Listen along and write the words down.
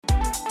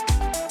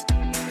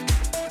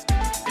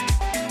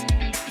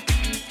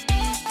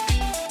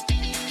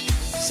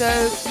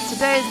So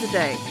today is the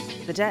day.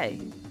 The day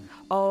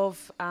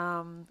of,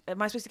 am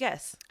I supposed to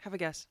guess? Have a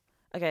guess.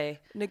 Okay.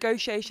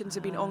 Negotiations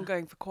have been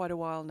ongoing for quite a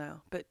while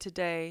now, but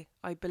today,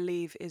 I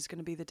believe, is going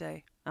to be the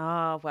day.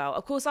 Well,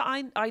 of course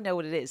I know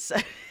what it is. So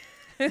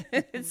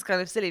it's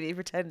kind of silly me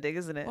pretending,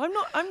 isn't it? Well,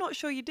 I'm not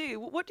sure you do.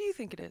 What do you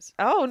think it is?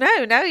 Oh,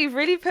 no, now you've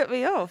really put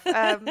me off.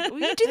 Well,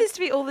 you do this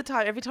to me all the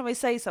time. Every time I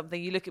say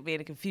something, you look at me in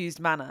a confused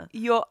manner.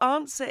 Your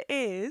answer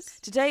is...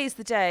 Today is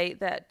the day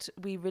that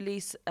we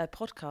release a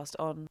podcast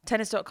on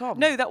tennis.com.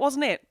 No, that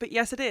wasn't it, but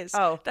yes, it is.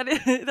 Oh.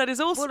 That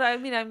is also... Well, I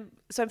mean, I'm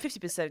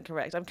 50%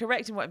 correct. I'm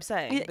correct in what I'm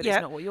saying, but Yeah.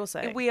 it's not what you're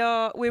saying.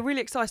 We're really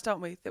excited,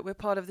 aren't we, that we're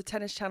part of the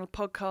Tennis Channel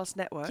podcast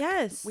network.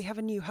 Yes. We have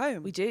a new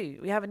home. We do.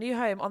 We have a new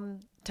home on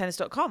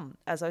tennis.com,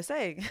 as I was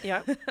saying.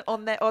 Yeah.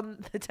 on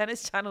the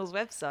Tennis Channel's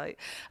website,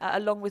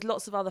 along with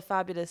lots of other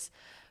fabulous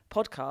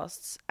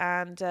podcasts,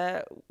 and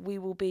we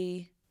will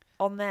be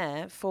on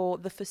there for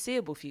the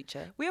foreseeable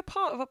future. We are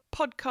part of a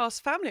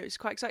podcast family, which is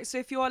quite exciting. So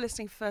if you are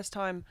listening for the first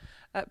time,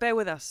 bear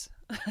with us.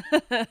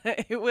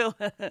 It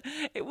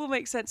will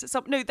make sense at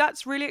some. No,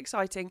 that's really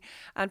exciting,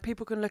 and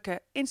people can look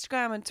at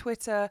Instagram and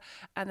Twitter,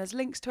 and there's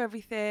links to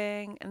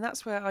everything, and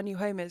that's where our new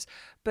home is.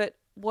 But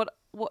what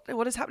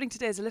is happening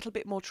today is a little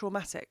bit more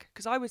traumatic,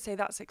 because I would say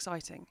that's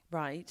exciting.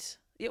 Right.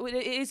 It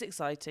is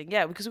exciting,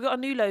 yeah, because we've got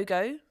a new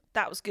logo.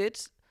 That was good.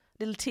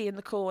 Little T in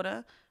the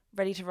corner,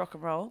 ready to rock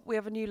and roll. We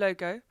have a new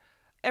logo.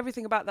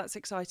 Everything about that's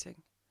exciting.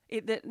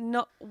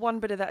 Not one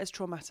bit of that is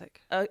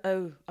traumatic.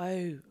 Oh.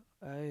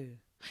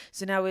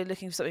 So now we're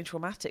looking for something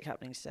traumatic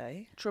happening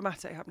today.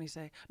 Traumatic happening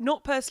today.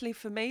 Not personally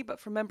for me, but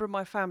for a member of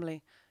my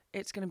family,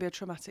 it's going to be a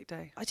traumatic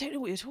day. I don't know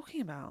what you're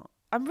talking about.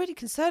 I'm really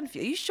concerned for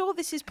you. Are you sure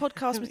this is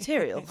podcast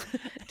material?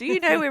 Do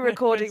you know we're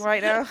recording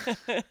right now?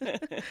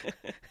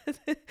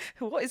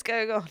 What is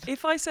going on?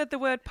 If I said the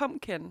word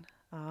pumpkin,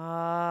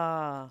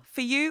 for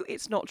you,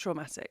 it's not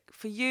traumatic.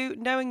 For you,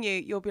 knowing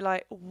you'll be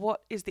like,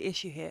 what is the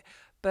issue here?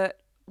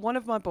 But one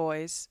of my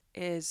boys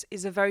is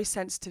a very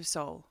sensitive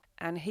soul,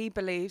 and he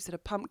believes that a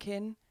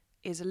pumpkin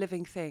is a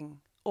living thing.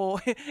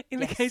 Or in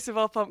the case of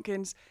our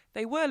pumpkins,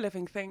 they were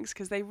living things,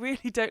 because they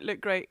really don't look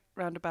great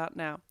round about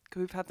now, because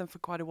we've had them for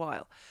quite a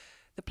while.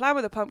 The plan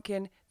with a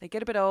pumpkin, they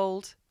get a bit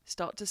old,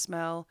 start to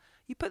smell.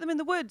 You put them in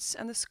the woods,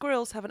 and the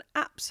squirrels have an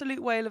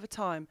absolute whale of a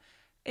time.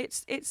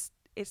 It's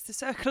the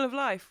circle of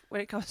life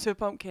when it comes to a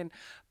pumpkin.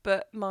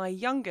 But my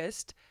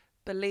youngest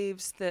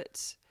believes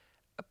that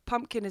a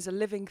pumpkin is a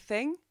living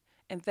thing,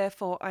 and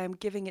therefore I am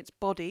giving its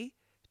body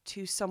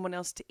to someone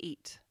else to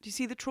eat. Do you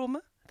see the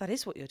trauma? That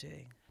is what you're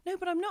doing. No,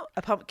 but I'm not.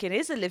 A pumpkin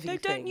is a living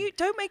thing. No,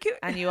 don't make it.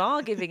 And you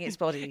are giving its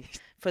body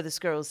for the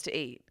squirrels to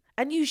eat.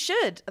 And you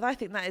should. And I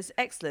think that is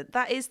excellent.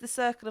 That is the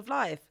circle of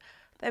life.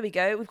 There we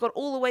go. We've got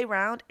all the way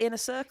round in a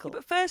circle. Yeah,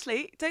 but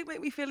firstly, don't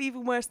make me feel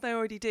even worse than I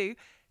already do.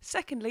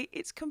 Secondly,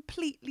 it's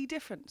completely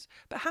different.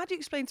 But how do you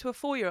explain to a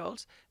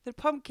 4-year-old that a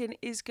pumpkin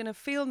is going to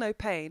feel no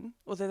pain,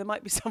 although there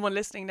might be someone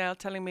listening now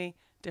telling me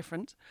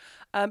different.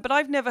 But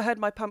I've never heard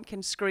my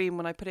pumpkin scream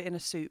when I put it in a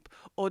soup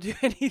or do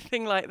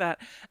anything like that.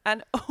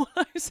 And all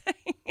I'm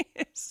saying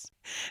is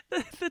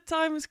that the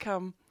time has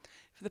come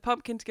for the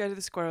pumpkin to go to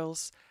the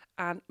squirrels.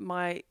 And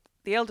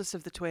the eldest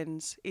of the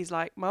twins is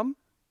like, Mum,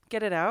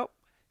 get it out.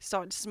 It's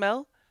starting to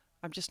smell.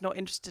 I'm just not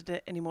interested in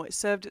it anymore. It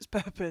served its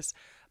purpose.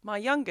 My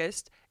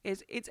youngest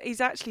is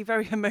actually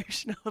very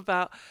emotional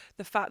about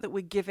the fact that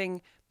we're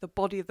giving the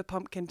body of the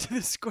pumpkin to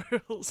the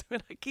squirrels.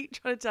 And I keep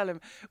trying to tell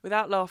him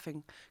without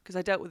laughing, because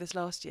I dealt with this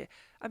last year.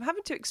 I'm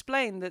having to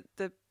explain that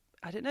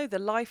the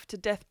life to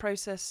death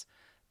process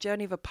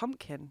journey of a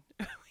pumpkin,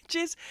 which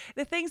is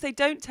the things they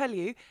don't tell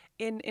you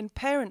in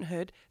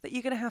parenthood that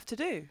you're going to have to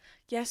do.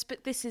 Yes,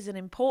 but this is an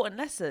important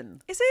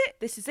lesson. Is it?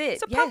 This is it.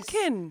 It's a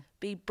pumpkin.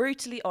 Be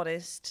brutally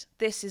honest.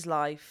 This is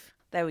life.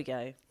 There we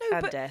go.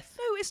 And death.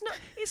 No, it's not.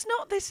 It's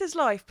not. This is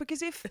life.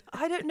 Because if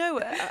I don't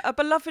know, a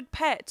beloved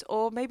pet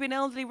or maybe an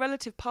elderly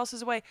relative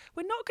passes away,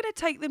 we're not going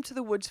to take them to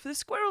the woods for the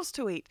squirrels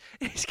to eat.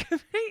 It's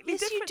completely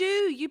different. Yes, you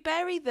do. You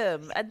bury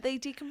them and they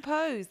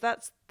decompose.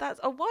 That's.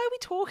 Oh, why are we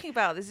talking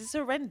about this? It's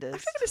horrendous. I'm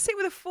not going to sit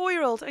with a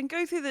 4-year-old and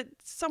go through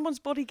someone's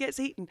body gets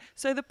eaten.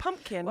 So the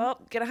pumpkin.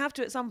 Well, gonna have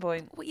to at some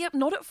point. Well, yep,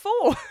 not at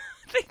 4.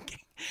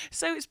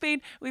 So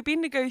we've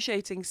been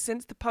negotiating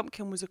since the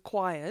pumpkin was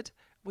acquired.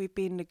 We've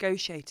been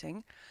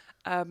negotiating,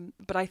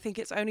 but I think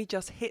it's only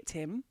just hit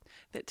him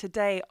that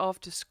today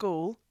after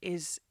school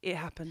it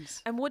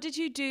happens. And what did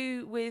you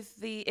do with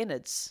the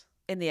innards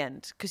in the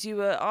end? Because you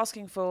were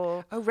asking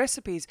for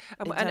recipes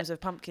in terms of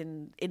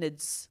pumpkin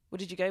innards. What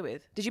did you go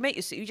with? Did you make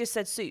your soup? You just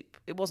said soup.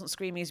 It wasn't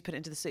screaming as you put it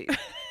into the soup.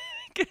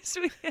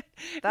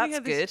 That's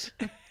good.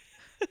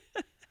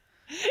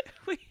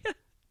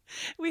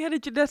 We had a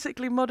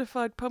genetically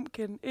modified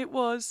pumpkin. It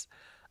was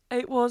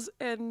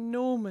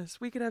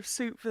enormous. We could have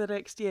soup for the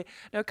next year.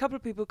 Now, a couple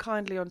of people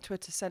kindly on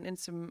Twitter sent in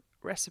some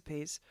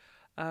recipes.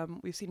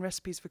 We've seen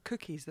recipes for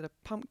cookies that are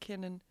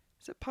pumpkin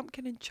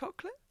and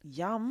chocolate?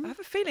 Yum. I have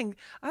a feeling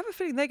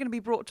they're going to be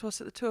brought to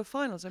us at the tour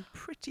finals. I'm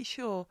pretty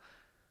sure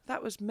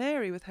That was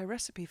Mary with her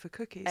recipe for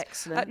cookies.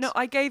 Excellent. No,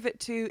 I gave it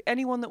to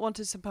anyone that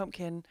wanted some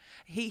pumpkin.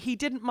 He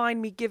didn't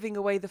mind me giving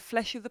away the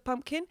flesh of the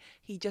pumpkin.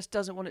 He just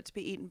doesn't want it to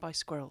be eaten by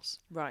squirrels.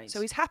 Right.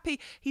 So he's happy.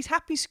 He's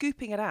happy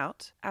scooping it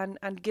out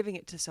and giving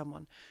it to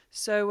someone.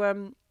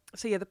 So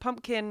yeah, the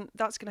pumpkin,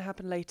 that's going to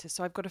happen later.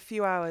 So I've got a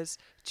few hours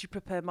to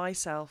prepare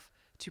myself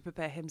to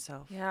prepare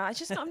himself. Yeah,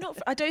 I'm not.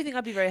 I don't think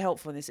I'd be very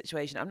helpful in this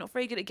situation. I'm not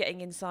very good at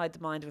getting inside the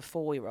mind of a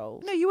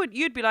 4-year-old. No, you would.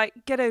 You'd be like,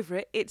 get over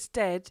it. It's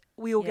dead.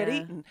 We all get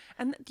Yeah. eaten.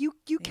 And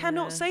you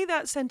cannot Yeah. say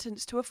that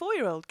sentence to a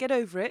 4-year-old. Get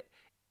over it.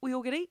 We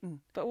all get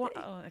eaten. But what?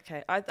 Oh,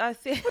 okay. I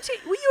think. Were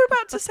you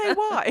about to say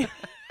why?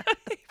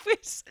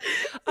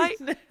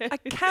 I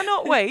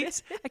cannot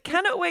wait. I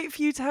cannot wait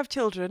for you to have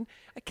children.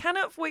 I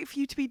cannot wait for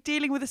you to be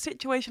dealing with a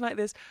situation like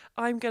this.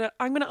 I'm gonna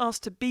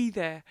ask to be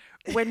there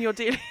when you're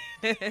dealing.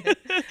 And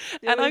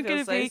I'm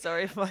gonna so be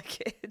sorry for my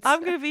kids.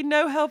 I'm going to be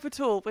no help at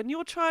all when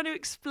you're trying to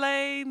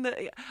explain that.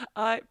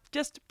 I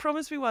just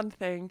promise me one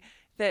thing,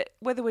 that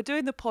whether we're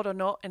doing the pod or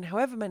not, in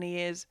however many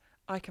years,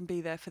 I can be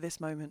there for this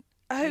moment.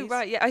 Oh Please.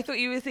 right, yeah. I thought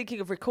you were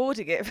thinking of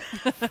recording it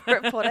for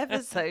a pod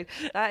episode.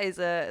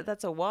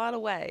 That's a while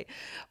away,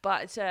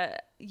 but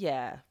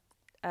yeah.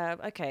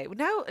 Okay.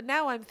 Well,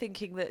 now I'm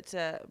thinking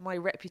that my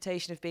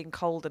reputation of being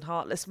cold and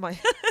heartless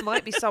might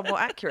be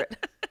somewhat accurate.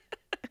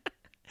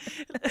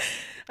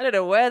 I don't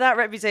know where that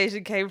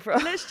reputation came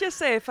from. Let's just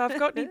say, if I've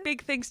got any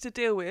big things to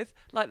deal with,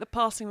 like the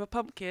passing of a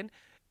pumpkin,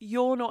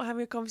 you're not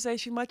having a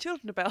conversation with my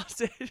children about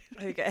it.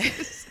 Okay.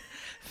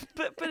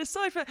 But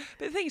aside from that,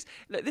 but the thing is,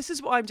 look, this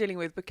is what I'm dealing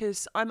with,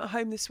 because I'm at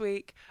home this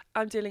week.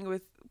 I'm dealing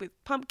with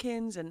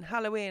pumpkins and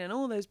Halloween and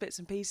all those bits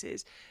and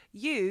pieces.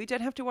 You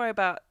don't have to worry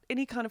about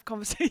any kind of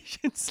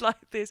conversations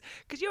like this,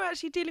 because you're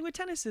actually dealing with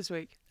tennis this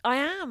week. I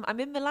am. I'm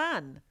in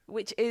Milan,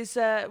 which is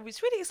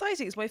it's really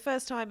exciting. It's my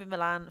first time in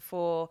Milan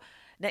for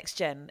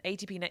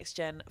ATP Next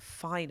Gen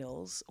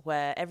finals,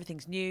 where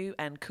everything's new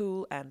and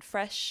cool and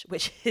fresh,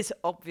 which is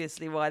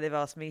obviously why they've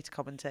asked me to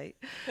commentate.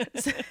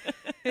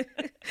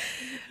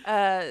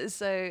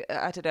 So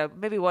I don't know.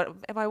 Maybe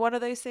am I one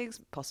of those things?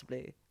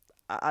 Possibly.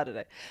 I don't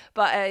know.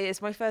 But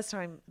it's my first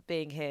time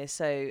being here,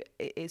 so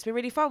it's been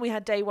really fun. We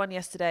had day one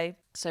yesterday,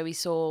 so we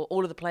saw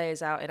all of the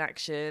players out in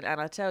action,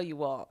 and I tell you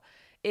what,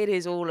 it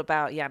is all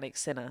about Yannick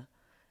Sinner.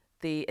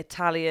 The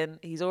Italian,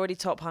 he's already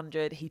top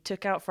 100. He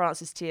took out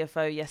Francis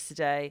Tiafoe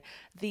yesterday.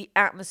 The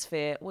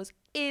atmosphere was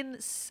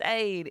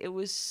insane. It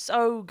was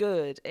so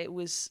good. It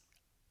was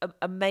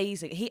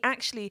amazing. He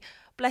actually,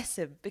 bless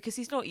him, because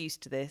he's not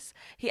used to this,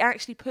 he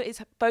actually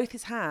put both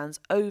his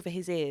hands over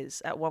his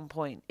ears at one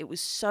point. It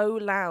was so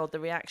loud, the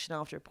reaction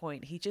after a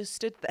point. He just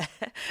stood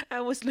there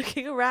and was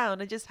looking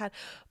around and just had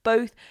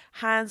both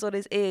hands on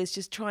his ears,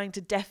 just trying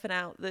to deafen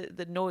out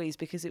the noise,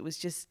 because it was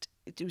just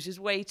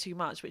way too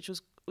much, which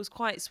was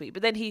quite sweet.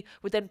 But then he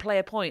would then play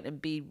a point and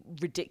be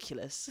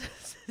ridiculous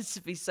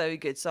to be so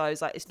good. So I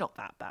was like, it's not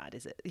that bad,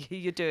 is it?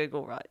 You're doing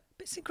all right.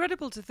 It's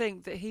incredible to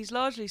think that he's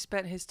largely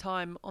spent his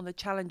time on the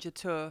Challenger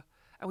Tour.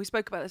 And we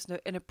spoke about this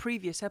in a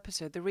previous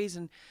episode. The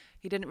reason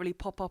he didn't really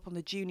pop up on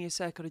the junior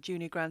circuit or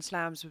junior Grand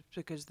Slams was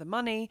because of the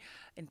money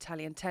in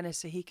Italian tennis.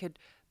 So he could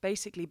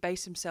basically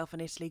base himself in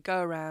Italy,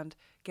 go around,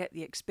 get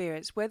the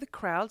experience. Where the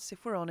crowds,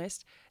 if we're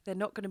honest, they're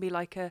not going to be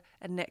like a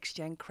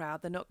next-gen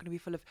crowd. They're not going to be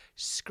full of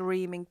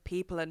screaming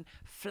people and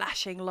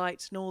flashing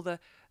lights and all the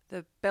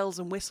bells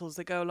and whistles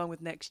that go along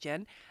with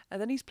next-gen. And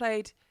then he's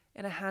played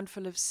in a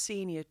handful of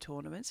senior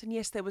tournaments. And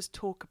yes, there was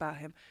talk about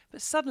him.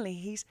 But suddenly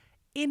he's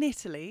in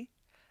Italy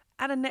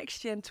at a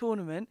next-gen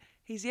tournament.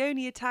 He's the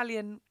only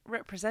Italian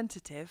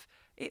representative.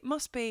 It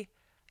must be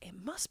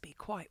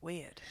quite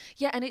weird.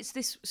 Yeah, and it's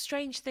this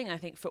strange thing, I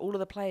think, for all of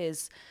the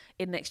players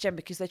in Next Gen,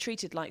 because they're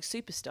treated like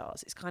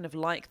superstars. It's kind of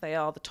like they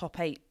are the top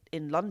 8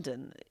 in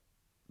London,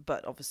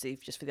 but obviously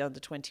just for the under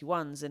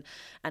 21s.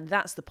 And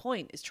that's the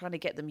point, is trying to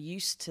get them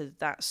used to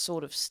that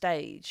sort of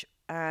stage.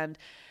 And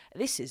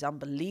this is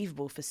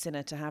unbelievable for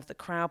Sinner to have the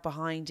crowd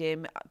behind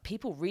him.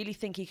 People really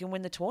think he can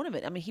win the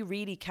tournament. I mean, he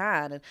really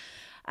can.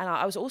 And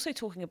I was also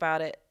talking about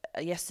it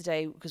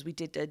yesterday, because we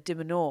did De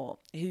Minaur,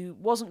 who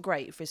wasn't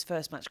great for his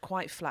first match,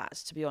 quite flat,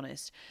 to be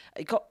honest.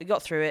 He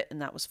got through it,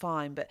 and that was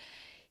fine. But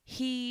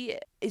he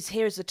is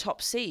here as the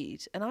top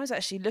seed. And I was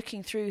actually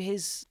looking through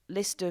his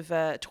list of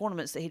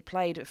tournaments that he'd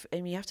played,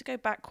 and you have to go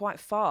back quite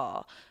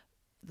far.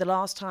 The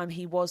last time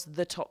he was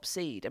the top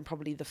seed and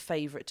probably the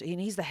favourite, and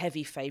he's the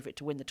heavy favourite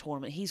to win the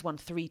tournament. He's won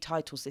 3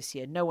 titles this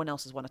year. No one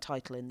else has won a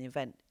title in the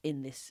event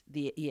in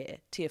the year.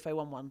 Tiafoe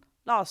won one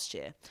last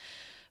year.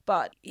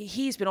 But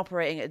he's been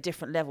operating at a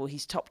different level.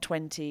 He's top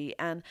 20.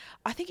 And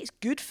I think it's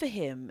good for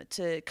him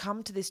to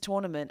come to this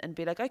tournament and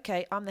be like,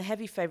 okay, I'm the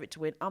heavy favourite to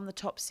win. I'm the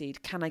top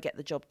seed. Can I get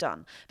the job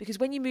done? Because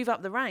when you move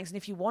up the ranks, and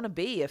if you want to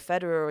be a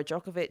Federer or a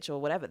Djokovic or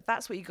whatever,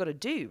 that's what you've got to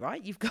do,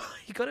 right? You've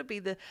got to be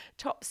the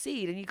top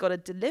seed, and you've got to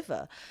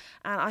deliver.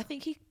 And I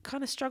think he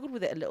kind of struggled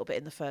with it a little bit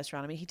in the first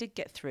round. I mean, he did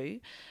get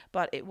through,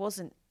 but it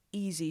wasn't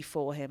easy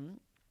for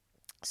him.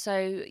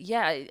 So,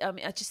 yeah, I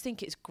mean, I just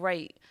think it's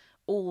great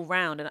all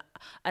round.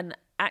 And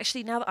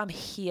actually, now that I'm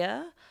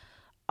here,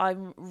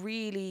 I'm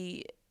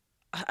really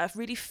I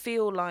really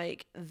feel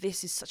like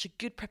this is such a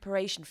good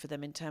preparation for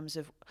them in terms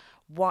of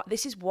what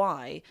this is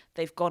why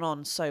they've gone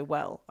on so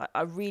well.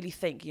 I really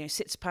think,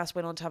 Tsitsipas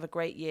went on to have a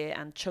great year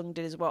and Chung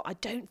did as well. I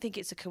don't think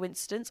it's a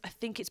coincidence. I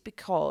think it's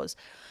because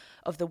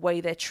of the way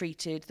they're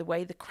treated, the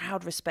way the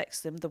crowd respects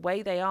them, the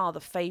way they are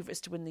the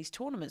favourites to win these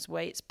tournaments, the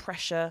way it's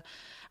pressure.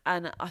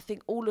 And I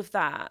think all of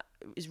that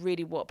is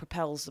really what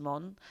propels them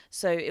on.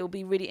 So it'll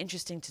be really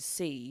interesting to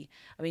see.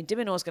 I mean, de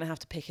Minaur's going to have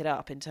to pick it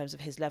up in terms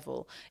of his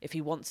level if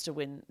he wants to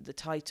win the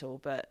title.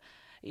 But,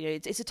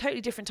 it's a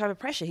totally different type of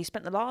pressure. He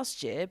spent the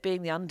last year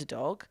being the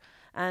underdog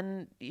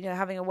and,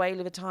 having a whale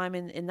of a time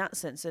in that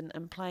sense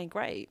and playing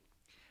great.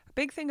 A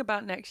big thing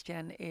about Next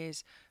Gen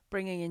is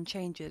bringing in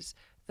changes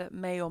that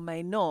may or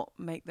may not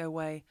make their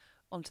way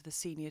onto the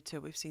senior tour.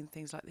 We've seen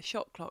things like the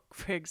shot clock,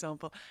 for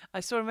example. I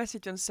saw a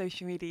message on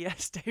social media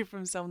yesterday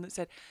from someone that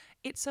said,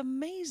 it's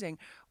amazing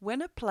when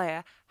a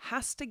player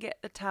has to get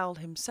the towel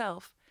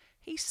himself,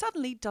 he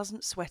suddenly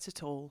doesn't sweat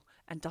at all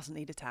and doesn't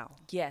need a towel.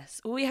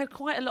 Yes. Well, we had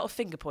quite a lot of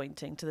finger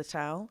pointing to the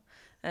towel.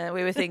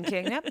 We were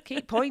thinking, yep,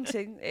 keep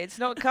pointing. It's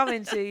not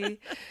coming to you.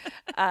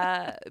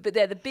 But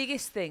the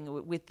biggest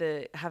thing with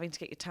the having to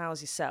get your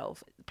towels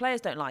yourself,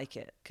 players don't like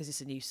it because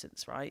it's a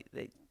nuisance, right?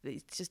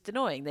 It's just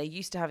annoying. They're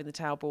used to having the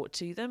towel brought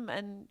to them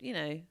and,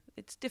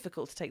 it's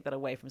difficult to take that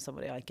away from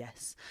somebody, I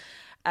guess.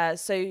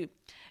 So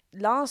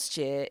last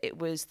year it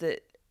was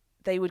that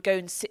they would go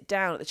and sit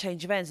down at the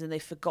change of ends and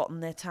they've forgotten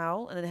their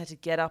towel and then they had to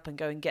get up and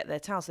go and get their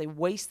towel. So they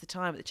waste the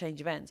time at the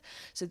change of ends.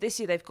 So this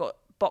year they've got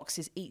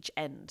boxes each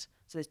end.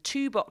 So there's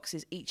 2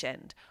 boxes each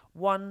end,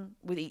 one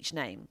with each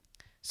name.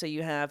 So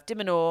you have de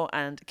Minaur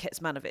and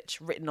Kecmanovic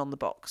written on the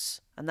box,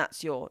 and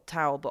that's your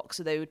towel box.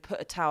 So they would put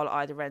a towel at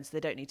either end so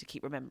they don't need to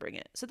keep remembering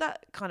it. So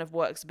that kind of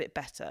works a bit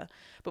better.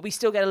 But we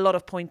still get a lot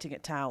of pointing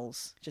at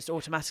towels just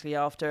automatically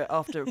after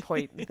a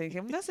point and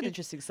thinking, that's an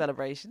interesting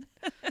celebration.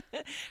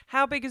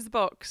 How big is the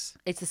box?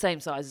 It's the same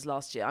size as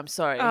last year. I'm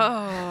sorry.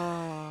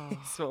 Oh.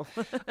 It's small.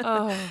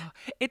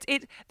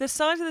 The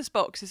size of this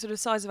box is sort of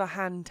the size of a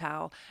hand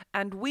towel.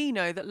 And we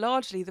know that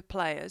largely the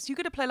players, you're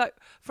going to play like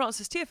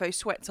Francis Tiafoe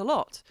sweats a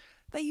lot.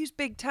 They use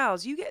big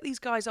towels. You get these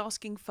guys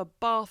asking for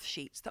bath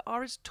sheets that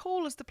are as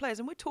tall as the players.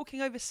 And we're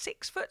talking over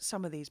 6 foot,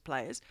 some of these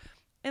players.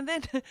 And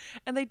then,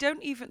 and they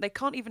can't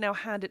even now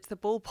hand it to the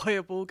ball boy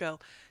or ball girl.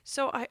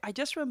 So I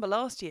just remember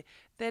last year,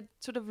 they'd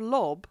sort of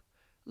lob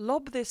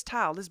this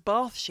towel, this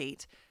bath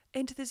sheet,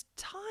 into this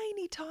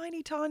tiny,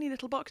 tiny, tiny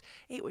little box.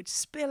 It would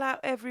spill out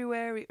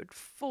everywhere. It would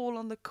fall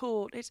on the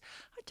court. I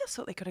just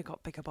thought they could have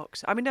got bigger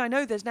boxes. I mean, I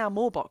know there's now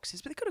more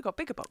boxes, but they could have got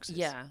bigger boxes.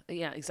 Yeah,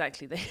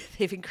 exactly.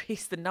 They've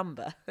increased the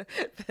number,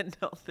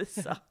 but not the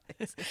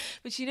size.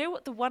 But you know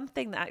what? The one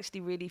thing that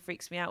actually really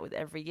freaks me out with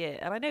every year,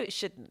 and I know it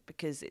shouldn't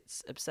because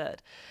it's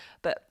absurd,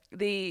 but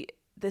the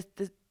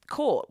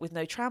court with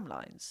no tram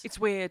lines. It's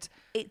weird.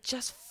 It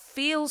just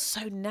feels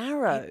so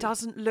narrow. It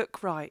doesn't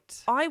look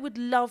right. I would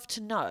love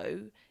to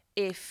know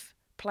if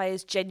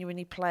players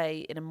genuinely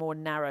play in a more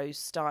narrow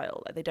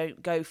style, like they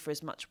don't go for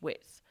as much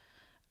width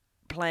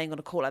playing on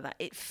a court like that.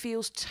 It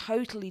feels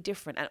totally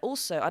different. And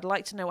also, I'd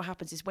like to know what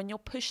happens is when you're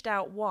pushed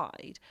out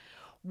wide,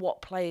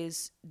 what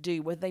players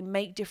do, whether they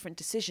make different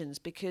decisions,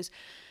 because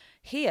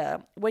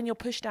here, when you're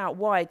pushed out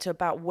wide to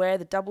about where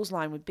the doubles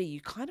line would be,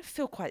 you kind of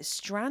feel quite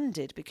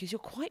stranded because you're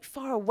quite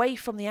far away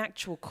from the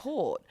actual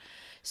court.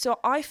 So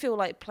I feel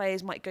like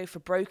players might go for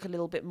broke a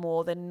little bit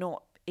more. They're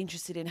not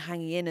interested in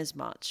hanging in as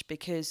much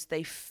because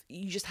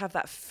you just have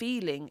that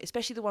feeling,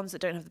 especially the ones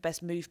that don't have the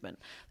best movement.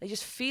 They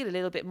just feel a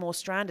little bit more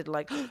stranded,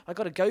 like, oh, I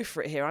got to go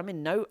for it here.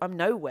 I'm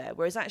nowhere.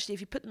 Whereas actually,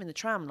 if you put them in the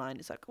tram line,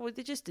 it's like, well,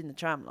 they're just in the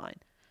tram line.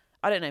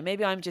 I don't know.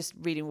 Maybe I'm just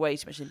reading way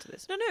too much into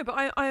this. No,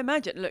 but I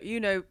imagine, look,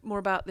 you know more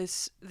about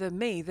this than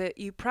me, that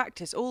you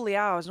practice all the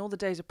hours and all the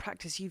days of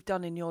practice you've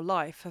done in your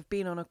life have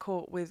been on a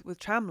court with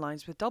tram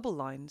lines, with double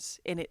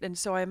lines in it. And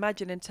so I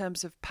imagine in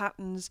terms of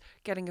patterns,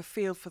 getting a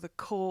feel for the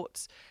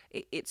courts,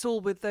 it's all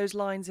with those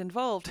lines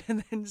involved.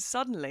 And then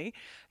suddenly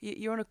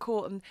you're on a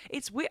court and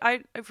it's weird.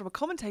 From a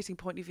commentating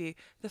point of view,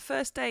 the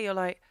first day you're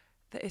like,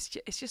 that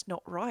it's just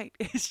not right.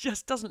 It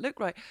just doesn't look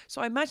right.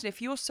 So I imagine if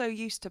you're so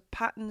used to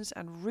patterns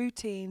and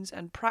routines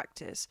and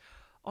practice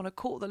on a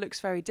court that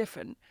looks very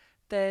different,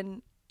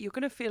 then you're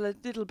going to feel a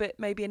little bit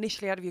maybe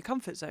initially out of your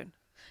comfort zone.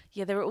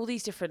 Yeah, there are all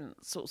these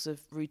different sorts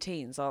of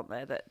routines, aren't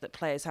there, that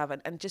players have,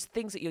 and just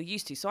things that you're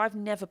used to. So I've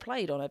never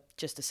played on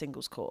just a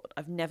singles court.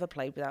 I've never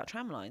played without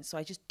tram lines. So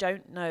I just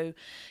don't know.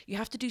 You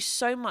have to do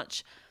so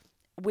much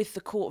with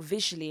the court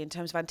visually in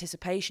terms of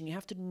anticipation. You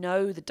have to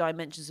know the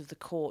dimensions of the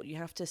court. You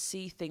have to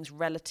see things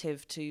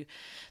relative to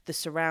the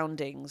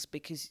surroundings,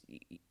 because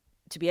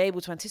to be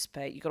able to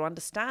anticipate, you've got to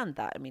understand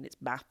that. I mean, it's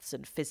maths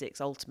and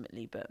physics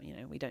ultimately, but,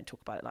 we don't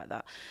talk about it like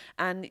that.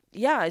 And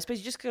yeah, I suppose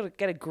you just got to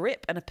get a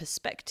grip and a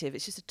perspective.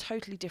 It's just a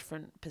totally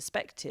different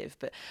perspective.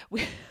 But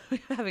we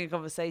were having a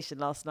conversation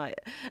last night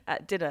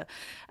at dinner,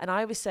 and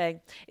I was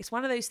saying it's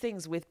one of those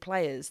things with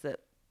players that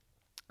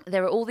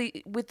there are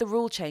with the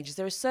rule changes,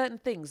 there are certain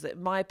things that,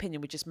 in my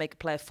opinion, would just make a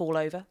player fall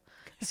over.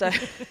 So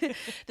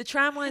the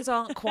tramlines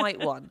aren't quite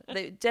one.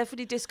 They're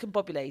definitely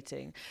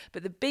discombobulating.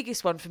 But the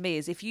biggest one for me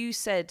is if you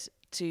said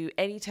to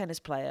any tennis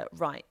player,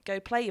 right, go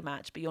play your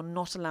match, but you're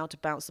not allowed to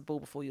bounce the ball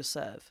before your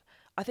serve.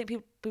 I think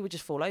people would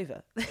just fall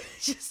over.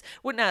 Just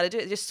wouldn't know how to do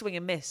it. Just swing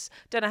and miss.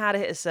 Don't know how to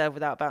hit a serve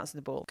without bouncing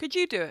the ball. Could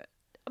you do it?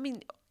 I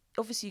mean,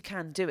 obviously you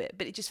can do it,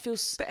 but it just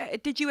feels...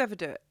 But did you ever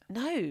do it?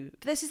 No.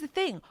 But this is the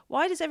thing.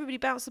 Why does everybody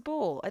bounce the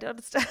ball? I don't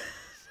understand.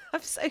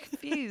 I'm so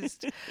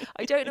confused.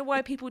 I don't know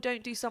why people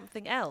don't do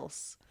something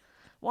else.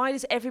 Why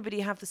does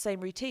everybody have the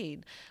same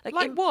routine?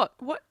 Like what?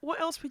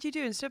 What else would you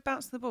do instead of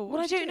bouncing the ball?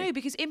 Well, I don't know,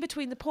 because in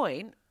between the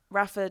point,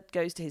 Rafa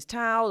goes to his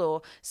towel,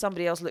 or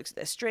somebody else looks at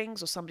their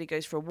strings, or somebody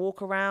goes for a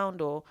walk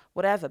around or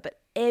whatever.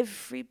 But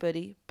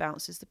everybody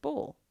bounces the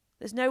ball.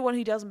 There's no one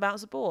who doesn't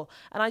bounce the ball.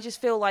 And I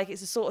just feel like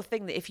it's the sort of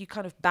thing that if you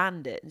kind of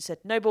banned it and said,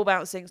 no ball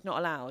bouncing, it's not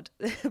allowed,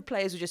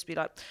 players would just be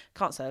like,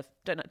 can't serve,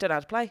 don't know how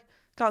to play.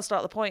 Can't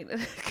start the point.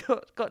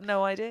 got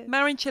no idea.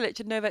 Marin Cilic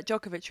and Novak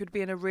Djokovic would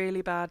be in a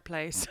really bad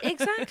place.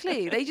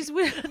 Exactly. They just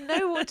wouldn't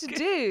know what to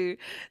do.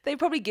 They'd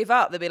probably give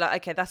up. They'd be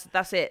like, okay,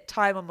 that's it.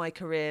 Time on my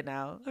career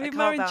now. I mean,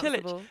 Marin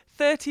Cilic,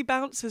 30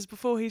 bounces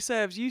before he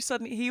serves.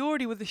 He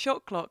already, with the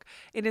shot clock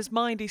in his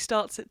mind, he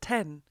starts at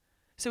 10.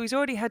 So he's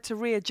already had to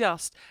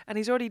readjust, and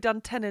he's already done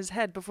 10 in his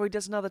head before he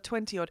does another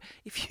 20 odd.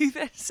 If you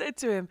then said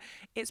to him,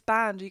 it's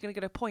banned, you're going to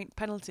get a point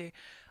penalty,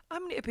 I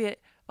mean, it'd be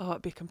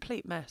a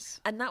complete mess.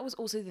 And that was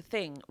also the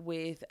thing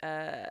with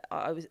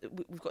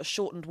we've got a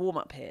shortened warm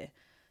up here,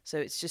 so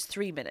it's just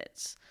 3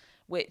 minutes,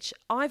 which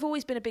I've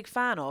always been a big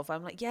fan of.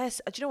 I'm like, yes,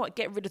 do you know what?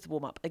 Get rid of the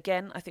warm up.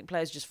 Again, I think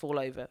players just fall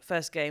over.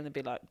 First game, they'd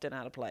be like, don't know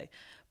how to play,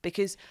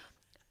 because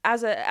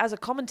as a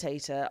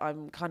commentator,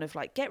 I'm kind of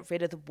like, get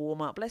rid of the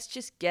warm up. Let's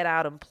just get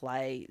out and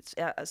play.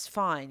 It's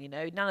fine, you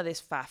know. None of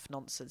this faff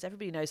nonsense.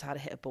 Everybody knows how to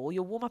hit a ball.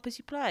 You'll warm up as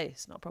you play.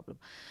 It's not a problem.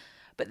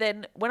 But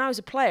then when I was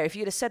a player, if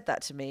you'd have said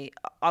that to me,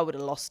 I would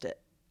have lost it.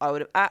 I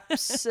would have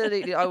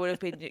absolutely, I would have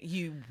been,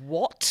 you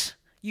what?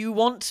 You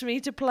want me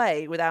to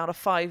play without a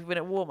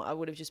 5-minute warm-up? I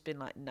would have just been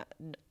like, no,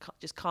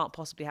 just can't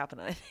possibly happen.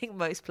 And I think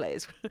most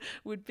players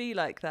would be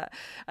like that.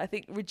 I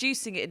think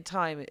reducing it in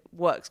time, it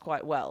works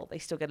quite well. They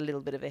still get a little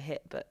bit of a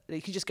hit, but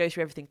you can just go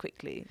through everything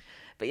quickly.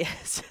 But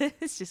yes,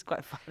 it's just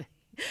quite funny.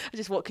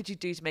 What could you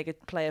do to make a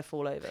player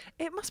fall over?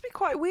 It must be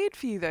quite weird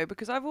for you, though,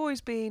 because I've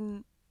always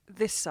been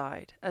this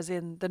side, as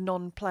in the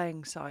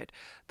non-playing side,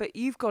 but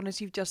you've gone,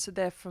 as you've just said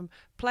there, from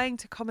playing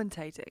to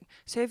commentating.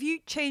 So have you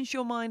changed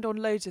your mind on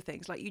loads of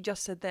things, like you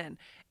just said then?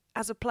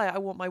 As a player, I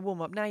want my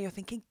warm-up. Now you're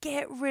thinking,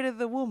 get rid of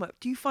the warm-up.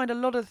 Do you find a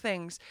lot of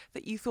things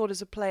that you thought as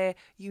a player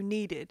you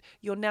needed,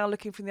 you're now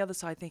looking from the other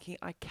side thinking,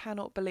 I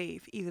cannot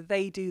believe either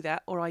they do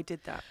that or I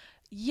did that?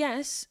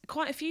 Yes,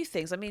 quite a few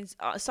things. I mean,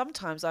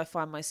 sometimes I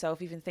find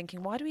myself even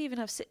thinking, why do we even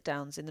have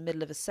sit-downs in the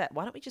middle of a set?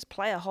 Why don't we just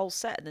play a whole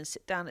set and then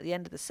sit down at the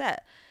end of the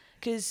set?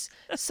 Because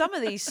some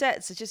of these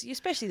sets are just,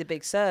 especially the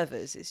big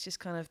servers, it's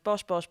just kind of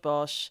bosh, bosh,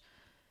 bosh.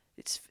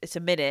 It's a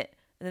minute,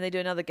 and then they do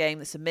another game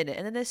that's a minute,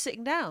 and then they're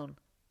sitting down,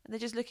 and they're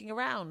just looking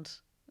around.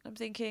 I'm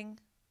thinking,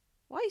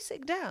 why are you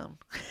sitting down?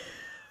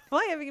 Why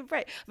are you having a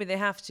break? I mean, they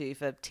have to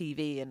for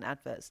TV and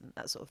adverts and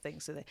that sort of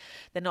thing, so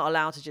they're not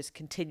allowed to just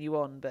continue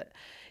on. But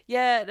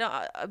yeah,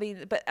 no, I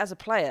mean, but as a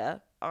player,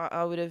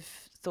 I would have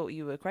thought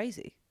you were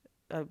crazy.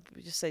 I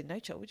would just say, no,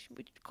 child,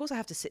 of course I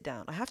have to sit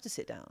down. I have to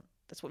sit down.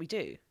 That's what we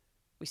do.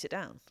 We sit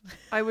down.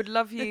 I would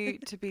love you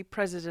to be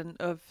president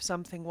of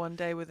something one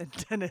day within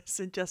tennis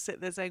and just sit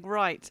there saying,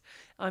 right,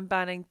 I'm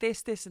banning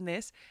this, this and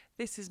this.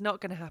 This is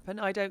not going to happen.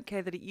 I don't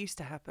care that it used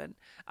to happen.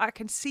 I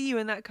can see you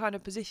in that kind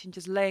of position,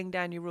 just laying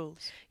down your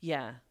rules.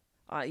 Yeah.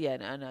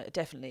 No,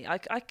 definitely. I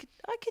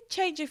could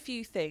change a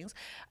few things.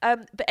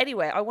 But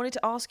anyway, I wanted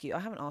to ask you, I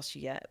haven't asked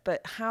you yet, but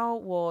how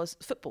was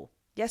football?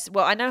 Yes,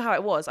 well, I know how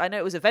it was. I know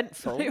it was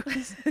eventful.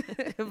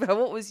 But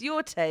what was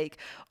your take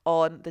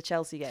on the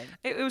Chelsea game?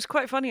 It was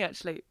quite funny,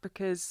 actually,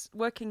 because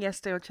working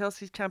yesterday on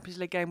Chelsea's Champions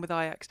League game with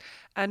Ajax,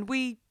 and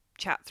we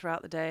chat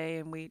throughout the day,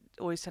 and we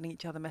always sending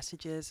each other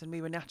messages, and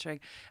we were nattering.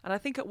 And I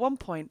think at one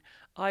point,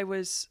 I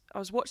was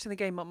watching the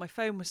game, but my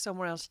phone was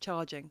somewhere else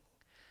charging.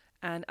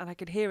 And I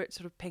could hear it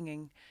sort of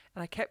pinging,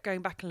 and I kept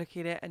going back and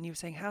looking at it, and you were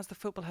saying, how's the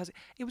football?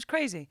 It was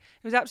crazy.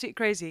 It was absolutely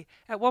crazy.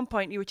 At one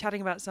point, you were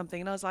chatting about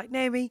something, and I was like,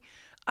 Naomi,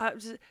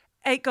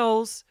 8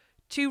 goals,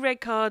 2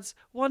 red cards,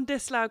 1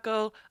 disallowed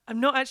goal.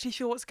 I'm not actually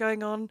sure what's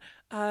going on.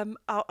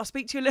 I'll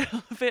speak to you a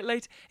little bit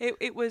later.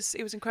 It was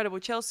incredible.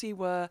 Chelsea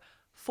were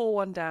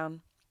 4-1 down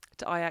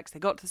to Ajax. They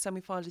got to the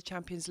semi-finals of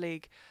Champions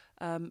League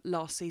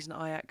last season.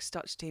 Ajax,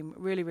 Dutch team,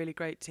 really, really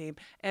great team.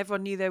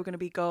 Everyone knew there were going to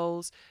be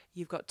goals.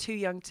 You've got 2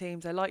 young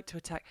teams. They like to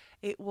attack.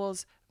 It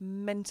was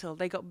mental.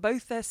 They got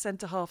both their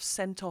centre-halves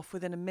sent off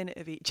within a minute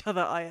of each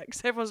other,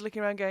 Ajax. Everyone's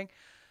looking around going,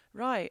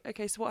 right,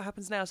 okay, so what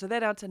happens now? So they're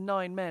down to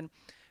 9 men.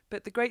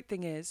 But the great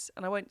thing is,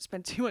 and I won't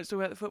spend too much talking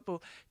about the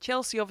football,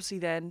 Chelsea obviously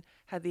then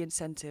had the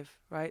incentive,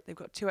 right? They've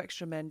got 2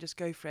 extra men, just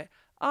go for it.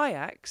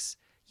 Ajax,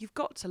 you've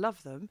got to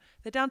love them.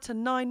 They're down to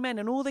 9 men,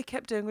 and all they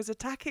kept doing was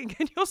attacking.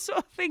 And you're sort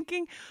of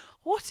thinking,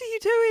 what are you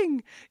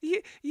doing?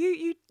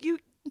 You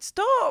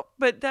stop.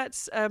 But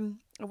that's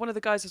one of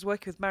the guys I was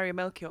working with, Mario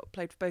Melchior,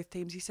 played for both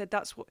teams. He said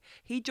that's what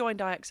he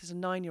joined Ajax as a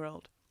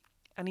 9-year-old.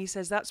 And he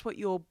says that's what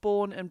you're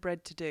born and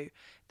bred to do.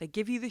 They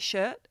give you the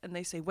shirt and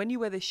they say, when you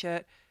wear this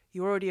shirt,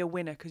 you're already a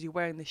winner because you're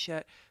wearing the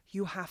shirt.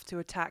 You have to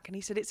attack. And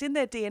he said it's in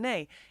their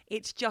DNA.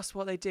 It's just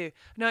what they do.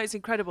 No, it's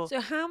incredible. So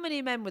how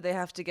many men would they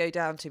have to go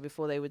down to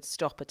before they would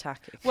stop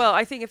attacking? Well,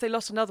 I think if they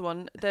lost another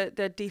one,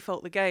 they'd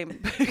default the game.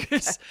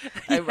 Because,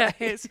 oh, right.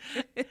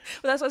 Well,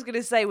 that's what I was going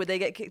to say. Would they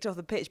get kicked off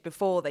the pitch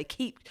before they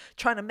keep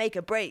trying to make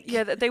a break?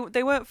 Yeah,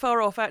 they weren't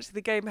far off, actually,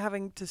 the game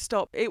having to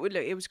stop. It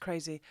was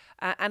crazy.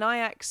 And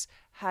Ajax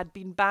had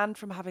been banned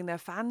from having their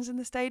fans in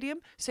the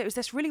stadium. So it was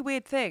this really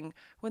weird thing.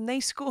 When they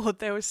scored,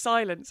 there was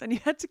silence. And you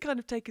had to kind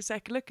of take a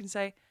second look and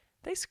say,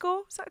 they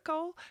score? Is that a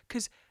goal?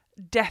 Because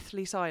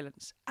deathly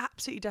silence.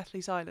 Absolutely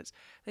deathly silence.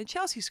 Then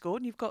Chelsea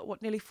scored and you've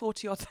got, nearly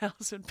 40-odd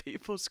thousand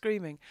people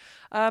screaming.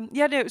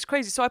 It was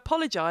crazy. So I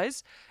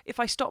apologise if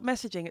I stopped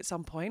messaging at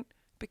some point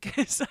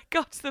because I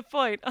got to the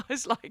point. I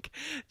was like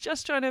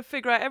just trying to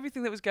figure out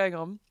everything that was going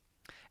on.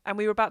 And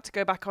we were about to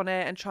go back on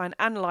air and try and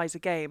analyse a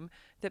game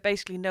that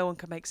basically no one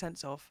can make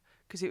sense of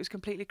because it was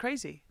completely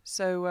crazy.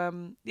 So,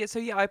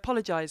 I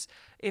apologise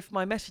if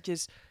my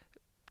messages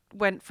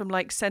went from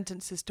like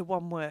sentences to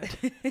one word.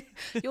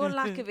 Your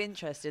lack of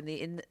interest in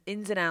the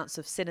ins and outs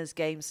of Sinner's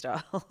game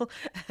style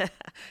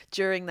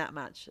during that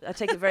match, I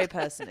take it very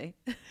personally.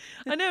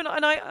 I know,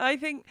 and I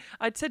think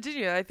I'd said,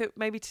 didn't you? I thought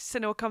maybe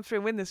Sinner will come through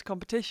and win this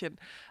competition.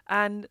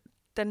 And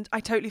then I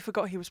totally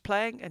forgot he was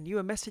playing and you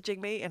were messaging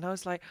me and I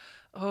was like,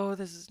 oh,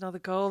 there's another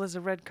goal, there's a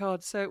red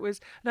card. So it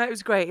was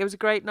great. It was a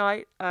great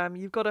night.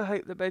 You've got to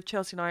hope that both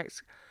Chelsea and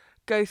Ajax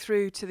go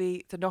through to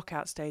the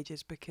knockout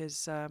stages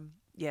because,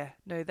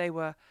 they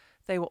were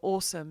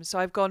awesome. So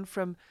I've gone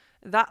from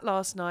that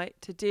last night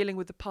to dealing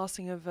with the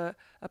passing of a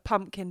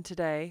pumpkin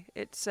today.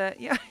 It's. The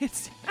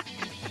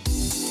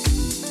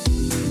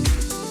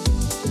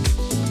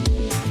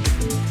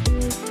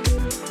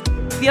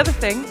other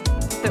thing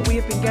that we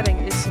have been getting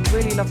is some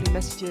really lovely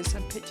messages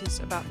and pictures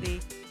about the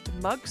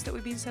mugs that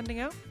we've been sending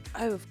out.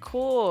 Oh, of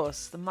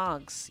course, the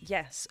mugs.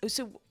 Yes. Oh,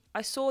 so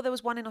I saw there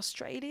was one in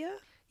Australia.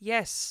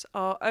 Yes,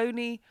 our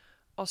only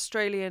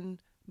Australian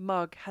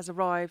mug has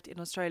arrived in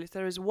Australia.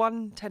 There is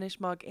one tennis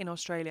mug in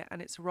Australia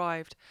and it's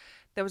arrived.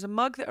 There was a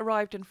mug that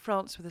arrived in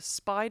France with a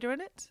spider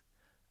in it.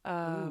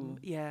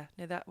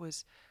 That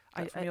was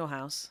from your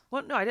house.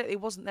 Well, no,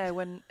 it wasn't there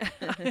when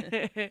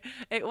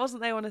it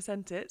wasn't there when I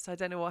sent it, so I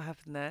don't know what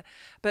happened there.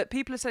 But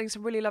people are sending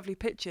some really lovely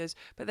pictures.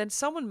 But then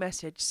someone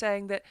messaged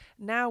saying that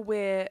now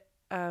we're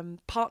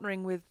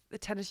partnering with the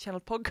Tennis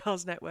Channel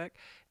Podcast Network.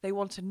 They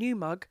want a new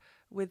mug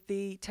with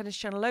the Tennis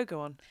Channel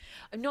logo on.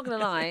 I'm not going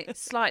to lie, it's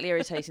slightly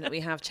irritating that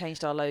we have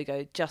changed our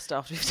logo just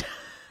after we've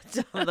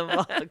done the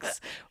mugs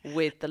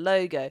with the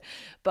logo.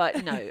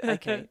 But no,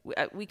 okay,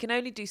 we can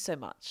only do so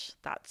much.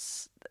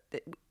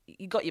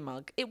 You got your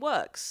mug. It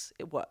works,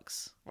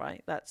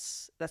 right?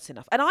 That's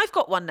enough. And I've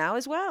got one now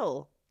as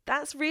well.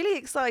 That's really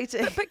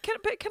exciting. But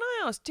can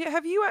I ask,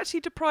 have you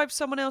actually deprived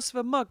someone else of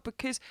a mug?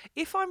 Because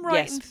if I'm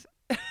right yes.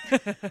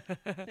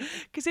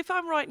 Because if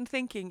I'm right in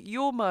thinking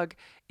your mug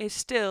is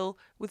still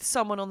with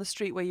someone on the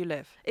street where you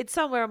live, it's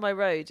somewhere on my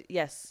road.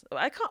 Yes,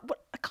 I can't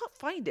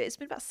find it. It's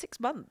been about 6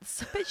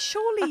 months. But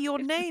surely your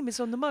name is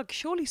on the mug.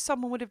 Surely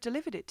someone would have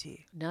delivered it to you.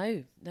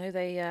 No,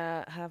 they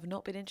have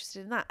not been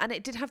interested in that. And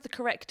it did have the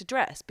correct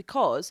address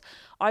because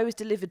I was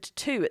delivered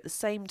 2 at the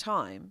same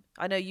time.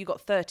 I know you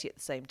got 30 at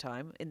the same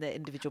time in the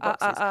individual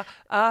boxes.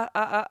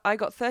 I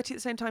got 30 at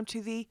the same time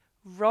to the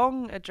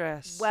wrong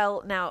address.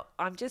 Well, now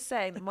I'm just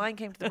saying that mine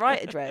came to the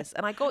right address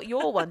and I got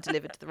your one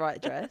delivered to the right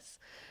address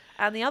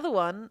and the other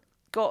one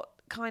got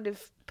kind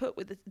of put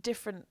with a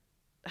different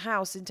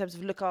house in terms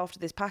of look after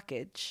this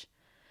package,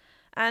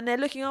 and they're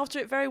looking after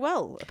it very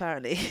well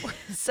apparently.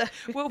 So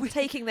we're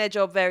taking their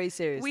job very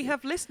seriously. We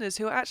have listeners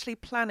who are actually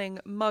planning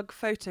mug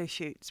photo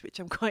shoots, which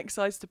I'm quite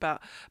excited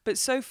about. But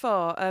so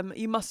far,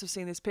 you must have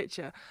seen this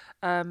picture.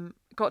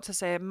 Got to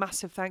say a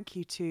massive thank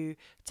you to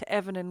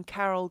Evan and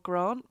Carol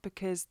Grant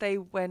because they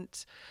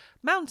went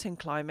mountain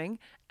climbing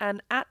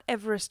and at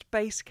Everest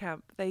Base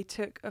Camp they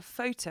took a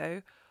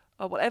photo.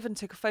 Evan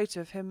took a photo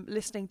of him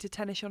listening to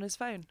tennis on his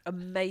phone.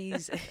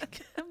 Amazing.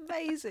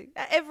 Amazing.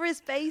 At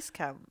Everest Base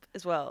Camp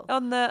as well.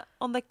 On the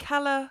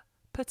Kala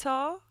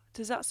Patthar.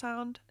 Does that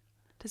sound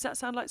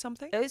like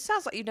something? Oh, it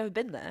sounds like you've never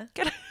been there.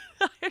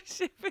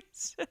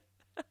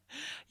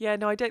 Yeah,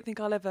 no, I don't think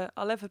I'll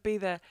ever be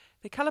there.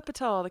 The Kala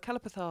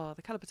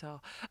Patthar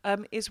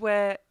is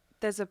where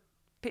there's a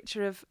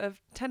picture of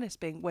tennis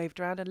being waved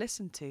around and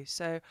listened to.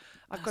 So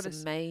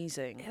That's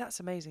amazing. Yeah, that's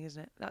amazing,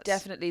 isn't it? That's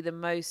definitely the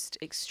most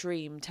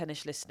extreme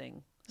tennis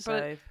listening.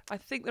 But I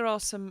think there are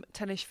some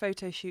tennis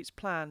photo shoots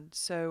planned.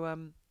 So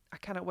I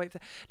cannot wait for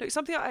that. Look,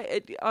 something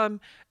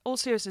all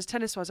seriousness,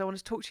 tennis-wise, I want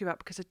to talk to you about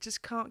because I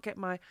just can't get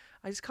my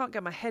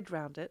head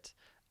around it.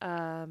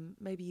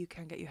 maybe you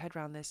can get your head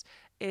around this,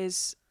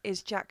 is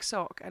Jack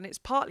Sock. And it's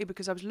partly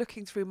because I was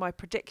looking through my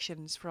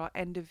predictions for our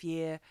end of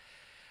year.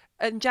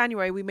 In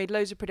January, we made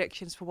loads of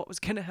predictions for what was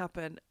going to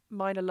happen.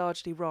 Mine are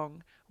largely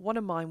wrong. One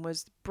of mine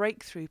was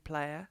breakthrough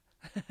player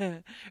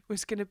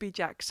was going to be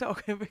Jack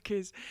Sock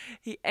because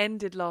he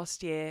ended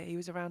last year. He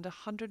was around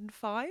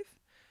 105.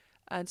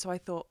 And so I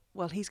thought,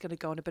 well, he's going to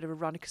go on a bit of a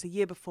run because the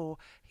year before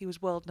he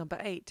was world number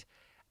 8.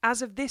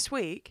 As of this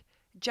week,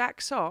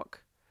 Jack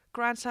Sock,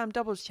 Grand Slam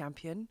doubles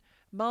champion,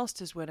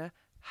 Masters winner,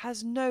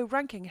 has no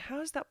ranking. How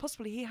is that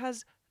possible? He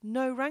has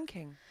no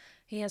ranking.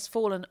 He has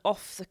fallen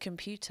off the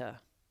computer.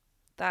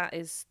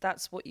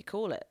 That's what you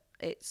call it.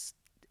 It's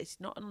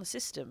not on the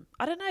system.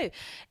 I don't know.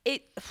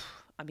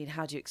 I mean,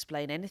 how do you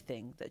explain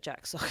anything that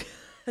Jack Sock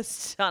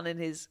has done in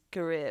his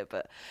career?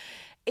 But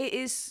it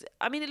is.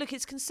 I mean, look,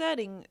 it's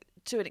concerning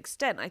to an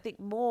extent. I think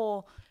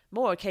more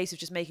a case of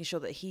just making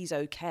sure that he's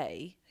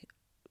okay.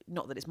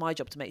 Not that it's my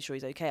job to make sure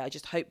he's okay. I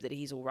just hope that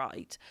he's all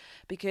right.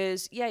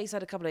 Because, yeah, he's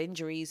had a couple of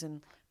injuries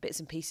and bits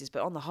and pieces,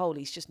 but on the whole,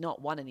 he's just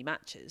not won any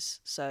matches.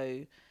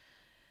 So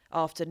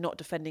after not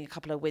defending a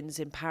couple of wins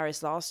in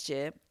Paris last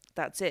year,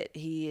 that's it.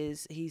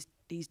 He's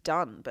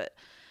done. But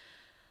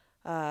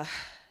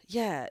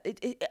yeah,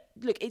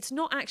 look, it's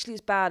not actually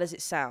as bad as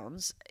it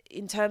sounds.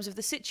 In terms of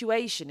the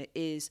situation, it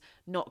is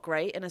not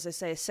great. And as I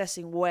say,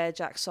 assessing where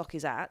Jack Sock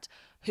is at,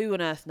 who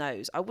on earth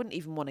knows? I wouldn't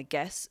even want to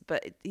guess,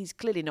 but he's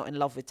clearly not in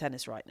love with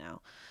tennis right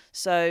now.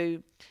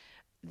 So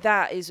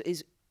that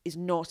is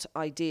not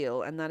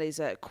ideal, and that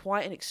is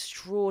quite an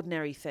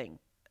extraordinary thing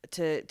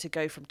to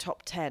go from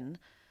top 10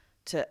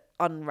 to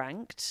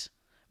unranked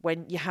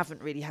when you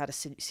haven't really had a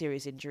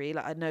serious injury.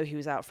 Like, I know he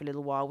was out for a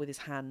little while with his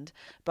hand,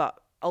 but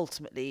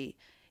ultimately,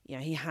 you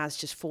know, he has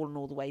just fallen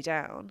all the way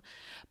down.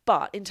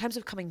 But in terms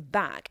of coming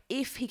back,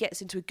 if he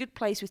gets into a good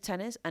place with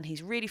tennis and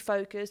he's really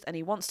focused and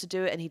he wants to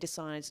do it and he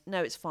decides,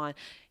 no, it's fine,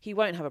 he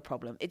won't have a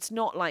problem. It's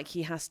not like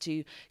he has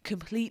to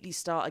completely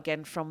start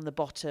again from the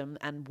bottom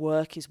and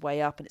work his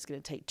way up and it's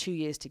going to take 2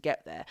 years to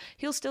get there.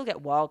 He'll still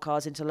get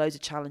wildcards into loads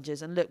of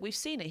challenges. And look, we've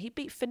seen it. He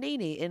beat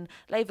Fognini in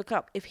Laver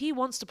Cup. If he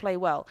wants to play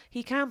well,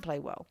 he can play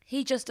well.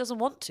 He just doesn't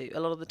want to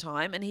a lot of the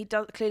time. And he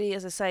does, clearly,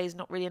 as I say, is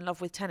not really in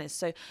love with tennis.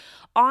 So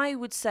I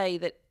would say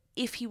that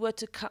if he were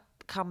to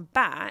come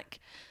back,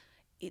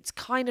 it's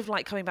kind of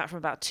like coming back from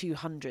about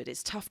 200.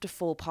 It's tough to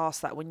fall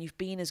past that when you've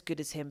been as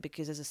good as him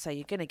because, as I say,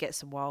 you're going to get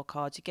some wild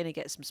cards, you're going to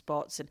get some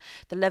spots, and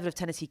the level of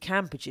tennis he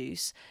can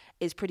produce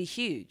is pretty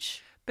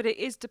huge. But it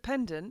is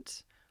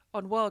dependent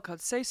on wild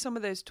cards. Say some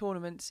of those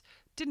tournaments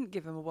didn't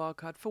give him a wild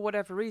card for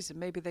whatever reason.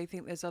 Maybe they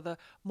think there's other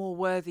more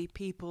worthy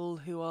people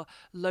who are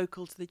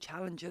local to the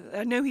challenger.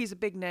 I know he's a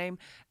big name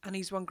and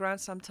he's won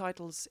Grand Slam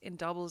titles in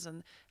doubles,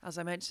 and as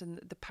I mentioned,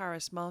 the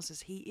Paris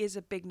Masters. He is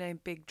a big name,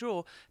 big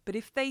draw. But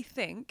if they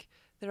think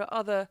there are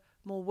other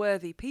more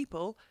worthy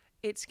people,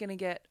 it's going to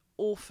get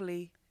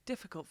awfully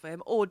difficult for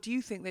him. Or do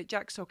you think that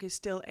Jack Sock is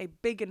still a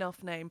big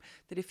enough name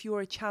that if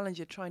you're a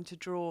challenger trying to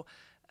draw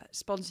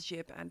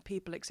sponsorship and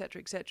people,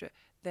 etc.,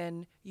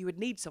 then you would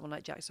need someone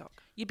like Jack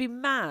Sock? You'd be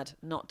mad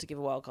not to give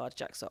a wild card to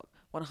Jack Sock.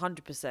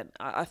 100%.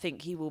 I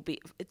think he will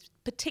be,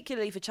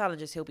 particularly for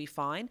challengers, he'll be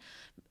fine.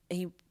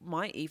 He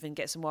might even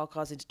get some wild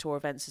cards into tour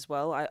events as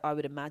well, I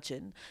would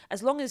imagine.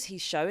 As long as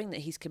he's showing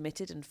that he's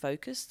committed and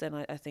focused, then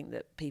I think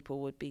that people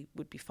would be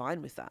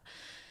fine with that.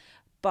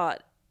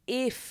 But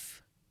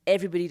if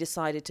everybody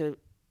decided to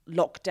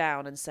lock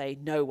down and say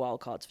no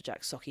wildcards for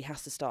Jack Sock, he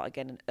has to start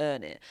again and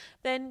earn it,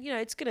 then, you know,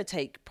 it's going to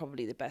take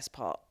probably the best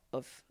part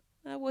of,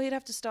 he'd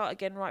have to start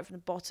again right from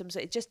the bottom. So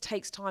it just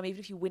takes time, even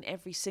if you win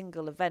every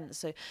single event.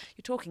 So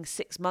you're talking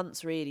 6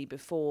 months really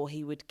before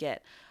he would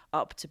get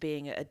up to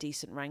being a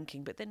decent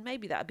ranking. But then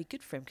maybe that would be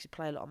good for him because he'd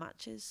play a lot of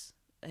matches.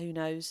 Who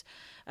knows?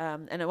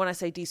 And when I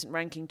say decent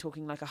ranking,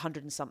 talking like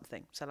 100 and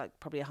something. So like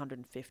probably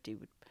 150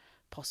 would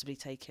possibly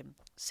take him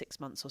 6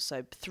 months or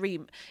so.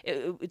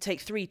 It would take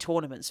 3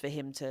 tournaments for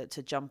him to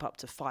jump up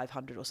to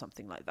 500 or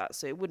something like that.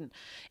 So it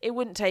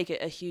wouldn't take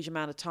a huge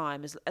amount of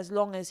time as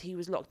long as he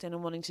was locked in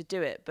and wanting to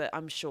do it. But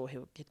I'm sure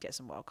he'd get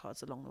some wild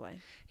cards along the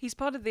way. He's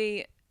part of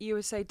the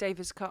USA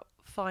Davis Cup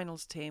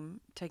finals team,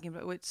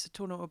 it's a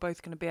tournament we're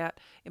both going to be at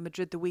in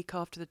Madrid the week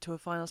after the tour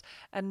finals.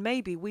 And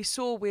maybe we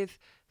saw with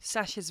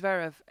Sasha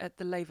Zverev at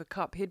the Laver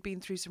Cup, he'd been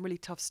through some really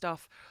tough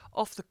stuff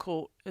off the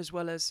court as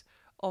well as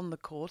on the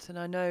court, and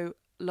I know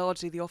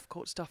largely the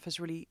off-court stuff has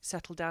really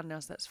settled down now,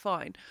 so that's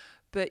fine.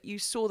 But you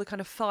saw the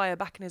kind of fire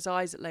back in his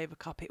eyes at Laver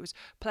Cup. It was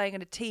playing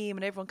in a team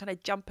and everyone kind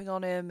of jumping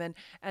on him,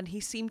 and he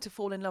seemed to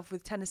fall in love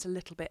with tennis a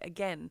little bit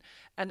again.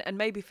 And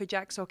maybe for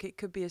Jack Sock it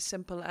could be as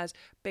simple as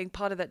being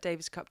part of that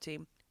Davis Cup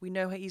team. We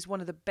know he's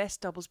one of the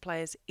best doubles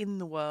players in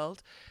the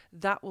world.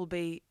 That will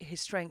be his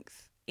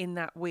strength in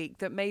that week.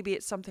 That maybe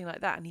it's something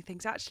like that, and he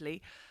thinks,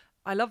 actually,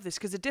 I love this.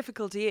 Because the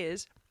difficulty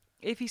is,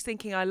 if he's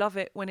thinking I love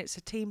it when it's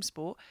a team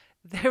sport,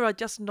 there are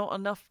just not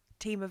enough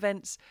team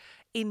events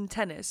in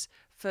tennis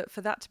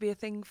for that to be a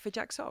thing for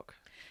Jack Sock.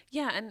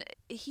 Yeah, and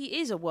he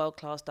is a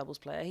world-class doubles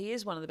player. He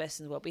is one of the best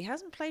in the world, but he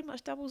hasn't played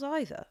much doubles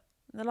either.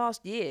 In the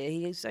last year,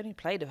 he's only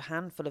played a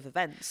handful of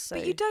events. So.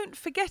 But you don't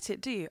forget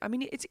it, do you? I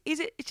mean, it's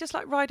just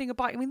like riding a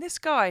bike. I mean, this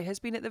guy has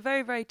been at the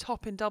very, very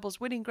top in doubles,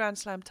 winning Grand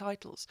Slam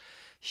titles.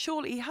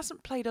 Surely he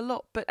hasn't played a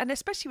lot, and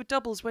especially with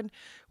doubles when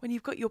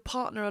you've got your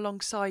partner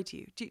alongside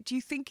you. Do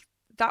you think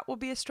that will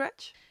be a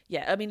stretch?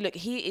 Yeah, I mean, look,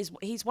 he's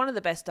one of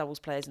the best doubles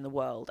players in the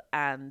world,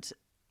 and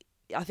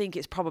I think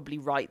it's probably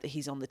right that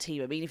he's on the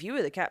team. I mean, if you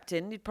were the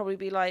captain, you'd probably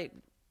be like,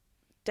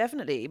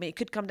 definitely. I mean, it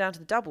could come down to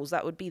the doubles.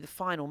 That would be the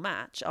final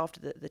match after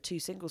the two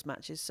singles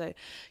matches. So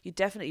you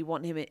definitely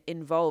want him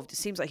involved. It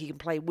seems like he can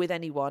play with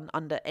anyone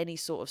under any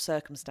sort of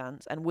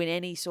circumstance and win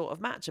any sort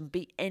of match and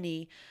beat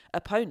any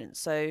opponent.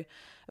 So,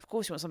 of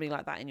course, you want something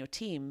like that in your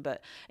team.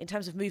 But in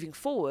terms of moving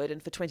forward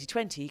and for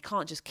 2020, you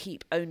can't just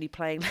keep only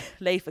playing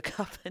Laver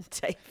Cup and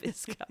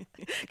Davis Cup.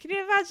 Can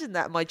you imagine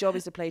that? My job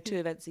is to play 2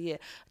 events a year.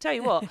 I tell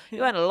you what,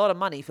 you earn a lot of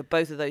money for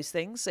both of those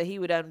things. So he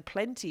would earn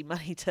plenty of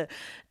money to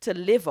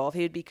live off.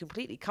 He would be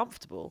completely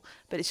comfortable.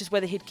 But it's just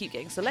whether he'd keep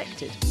getting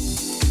selected.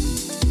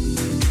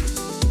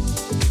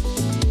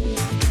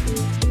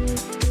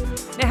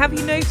 Now, have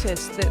you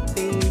noticed that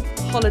the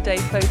holiday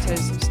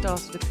photos have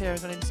started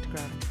appearing on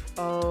Instagram?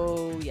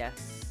 Oh,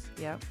 yes.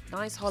 Yeah.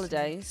 Nice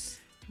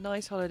holidays.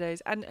 Nice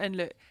holidays. And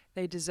look,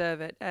 they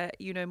deserve it.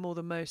 You know more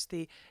than most.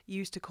 You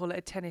used to call it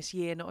a tennis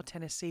year, not a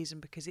tennis season,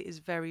 because it is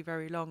very,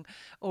 very long.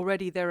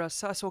 Already I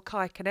saw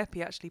Kai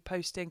Kanepi actually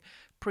posting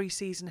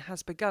pre-season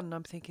has begun. And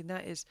I'm thinking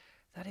that is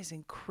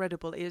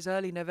incredible. It is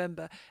early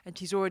November and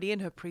she's already in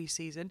her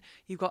pre-season.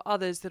 You've got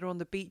others that are on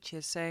the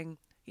beaches saying,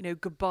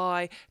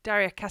 goodbye.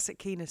 Daria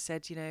Kasatkina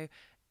said,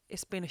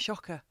 it's been a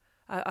shocker.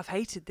 I've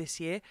hated this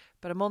year,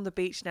 but I'm on the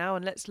beach now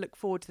and let's look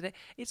forward to it.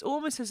 It's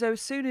almost as though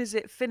as soon as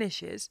it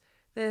finishes,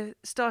 they're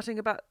starting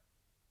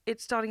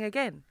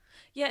again.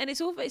 Yeah, and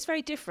it's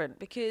very different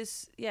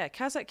because,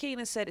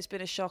 Kasatkina said it's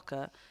been a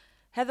shocker.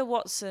 Heather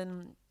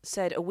Watson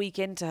said a week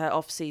into her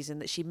off-season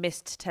that she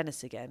missed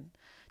tennis again,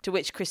 to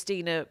which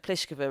Kristina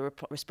Pliskova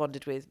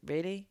responded with,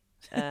 really?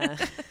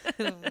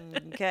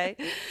 Okay,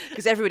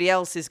 because everybody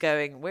else is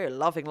going, we're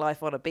loving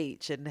life on a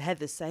beach, and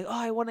Heather's saying,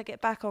 I want to get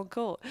back on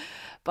court.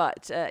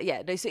 But so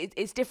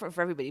it's different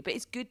for everybody, but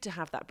it's good to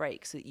have that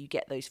break so that you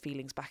get those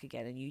feelings back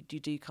again and you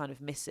do kind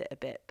of miss it a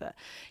bit. But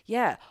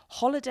yeah,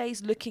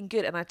 holidays looking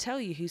good, and I tell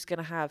you who's going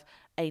to have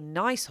a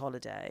nice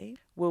holiday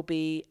will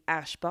be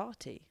Ash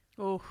Barty.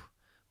 Oh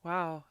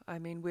wow, I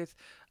mean, with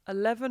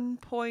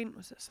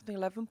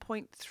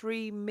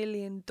 $11.3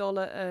 million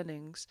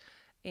earnings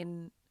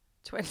in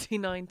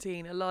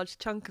 2019, a large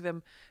chunk of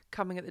them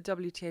coming at the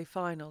WTA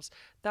finals.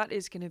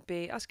 That's going to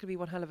be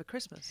one hell of a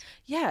Christmas.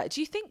 Yeah.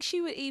 Do you think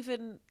she would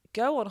even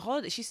go on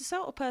holiday? She's the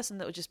sort of person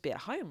that would just be at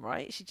home,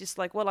 right? She just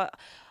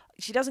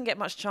she doesn't get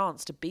much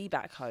chance to be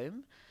back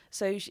home.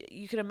 So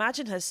you can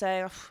imagine her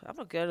saying, I'm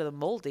not going to the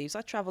Maldives.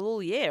 I travel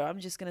all year. I'm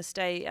just going to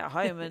stay at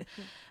home and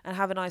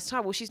have a nice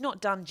time. Well, she's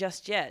not done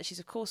just yet. She's,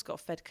 of course, got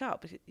Fed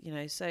Cup,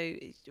 so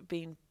it's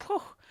been,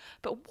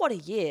 but what a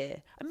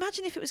year.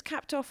 Imagine if it was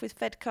capped off with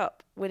Fed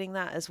Cup winning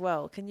that as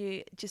well. Can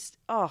you just,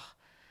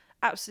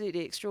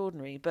 absolutely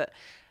extraordinary. But,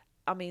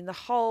 I mean, the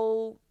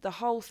whole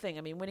thing,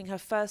 I mean, winning her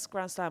first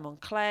Grand Slam on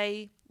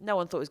clay. No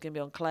one thought it was going to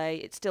be on clay.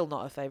 It's still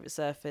not her favourite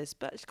surface,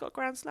 but she's got a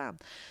Grand Slam.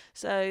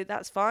 So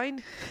that's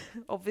fine.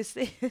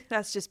 Obviously,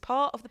 that's just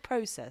part of the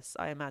process,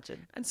 I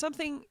imagine. And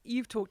something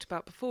you've talked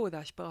about before with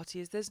Ash Barty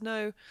is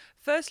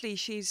firstly,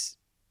 she's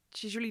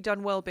really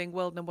done well being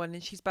world number one,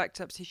 and she backed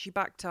up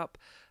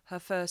her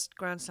first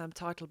Grand Slam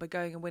title by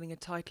going and winning a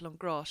title on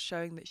grass,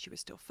 showing that she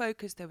was still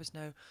focused, there was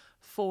no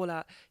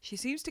fallout. She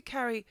seems to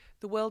carry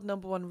the world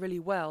number one really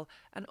well,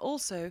 and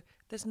also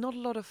there's not a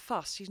lot of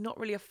fuss. She's not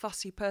really a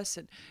fussy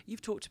person.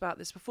 You've talked about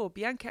this before.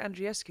 Bianca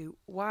Andreescu,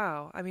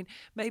 wow. I mean,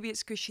 maybe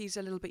it's because she's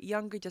a little bit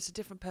younger, just a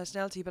different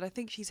personality, but I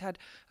think she's had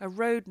a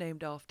road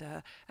named after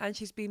her, and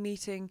she's been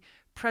meeting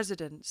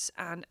presidents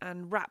and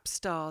rap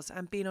stars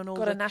and been on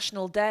all a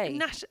national day.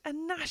 A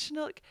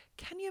national.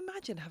 Can you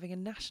imagine having a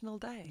national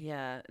day?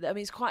 Yeah, I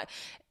mean, it's quite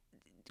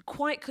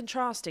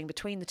contrasting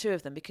between the two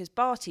of them, because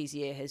Barty's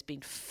year has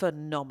been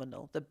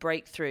phenomenal. The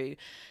breakthrough,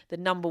 the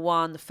number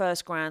one, the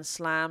first Grand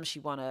Slam. She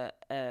won a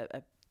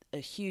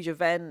huge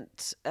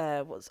event.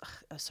 I'm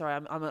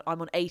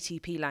on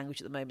ATP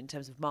language at the moment in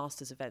terms of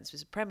Masters events. It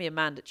was a Premier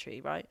Mandatory,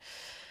 right?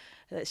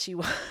 That she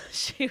won.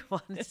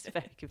 It's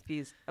very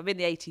confused. I'm in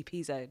the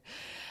ATP zone,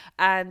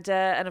 and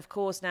of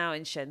course now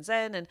in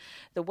Shenzhen, and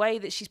the way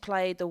that she's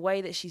played, the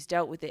way that she's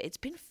dealt with it, it's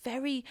been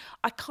very.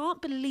 I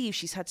can't believe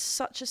she's had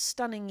such a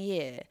stunning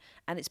year,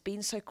 and it's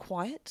been so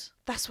quiet.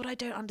 That's what I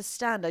don't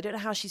understand. I don't know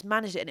how she's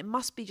managed it, and it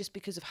must be just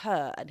because of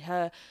her and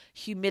her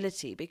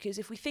humility. Because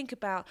if we think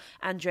about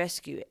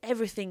Andreescu,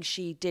 everything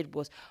she did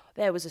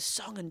there was a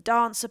song and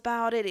dance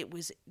about it. It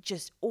was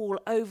just all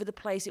over the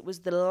place. It was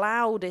the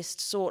loudest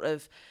sort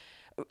of.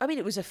 I mean,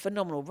 it was a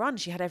phenomenal run.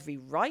 She had every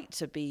right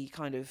to be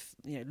kind of,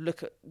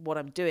 look at what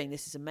I'm doing.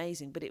 This is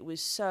amazing. But it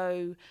was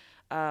so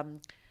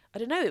I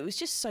don't know, it was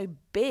just so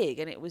big,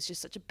 and it was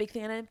just such a big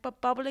thing. And then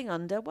bubbling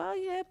under, well,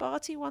 yeah,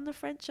 Barty won the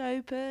French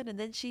Open, and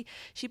then she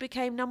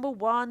became number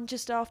one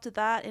just after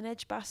that in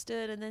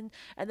Edgbaston,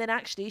 and then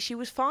actually she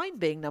was fine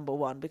being number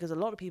one, because a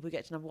lot of people who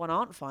get to number one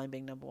aren't fine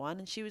being number one,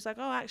 and she was like,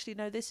 oh, actually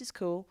no, this is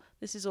cool,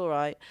 this is all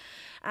right.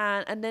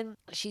 And then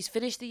she's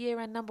finished the year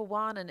end number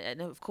one,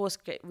 and of course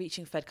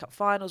reaching Fed Cup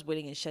finals,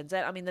 winning in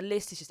Shenzhen. I mean, the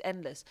list is just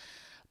endless,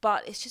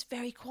 but it's just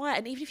very quiet.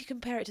 And even if you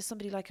compare it to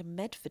somebody like a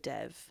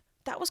Medvedev,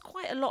 that was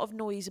quite a lot of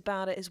noise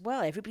about it as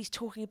well. Everybody's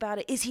talking about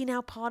it. Is he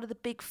now part of the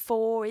big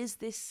four? Is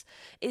this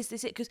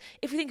it? Because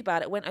if you think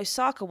about it, when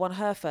Osaka won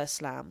her first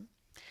slam,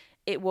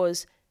 it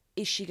was,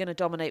 is she going to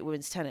dominate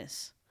women's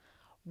tennis?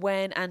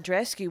 When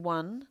Andreescu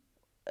won,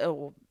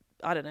 or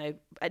I don't know,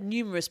 at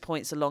numerous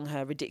points along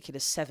her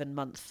ridiculous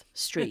 7-month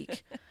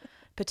streak,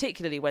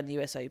 particularly when the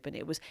US Open,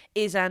 it was,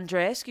 is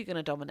Andreescu going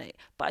to dominate?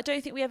 But I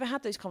don't think we ever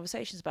had those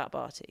conversations about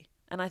Barty.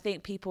 And I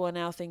think people are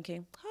now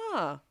thinking,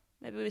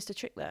 maybe we missed a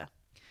trick there.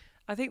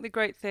 I think the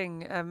great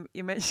thing,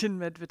 you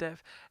mentioned Medvedev,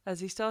 as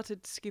he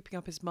started scooping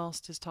up his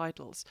Masters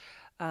titles,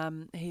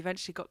 he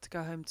eventually got to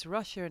go home to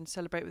Russia and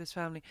celebrate with his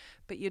family.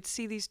 But you'd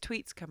see these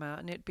tweets come out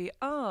and it'd be,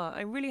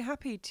 I'm really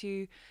happy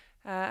to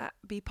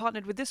be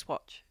partnered with this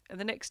watch. And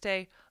the next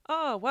day,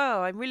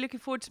 wow, I'm really looking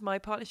forward to my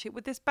partnership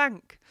with this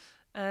bank.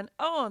 And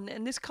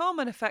and this car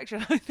manufacturer.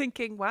 And I'm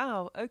thinking,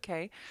 wow,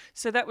 okay.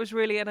 So that was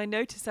really, and I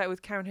noticed that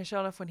with Karen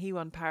Khachanov when he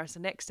won Paris. The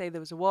next day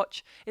there was a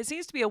watch. It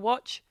seems to be a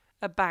watch,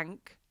 a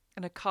bank,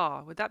 and a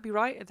car. Would that be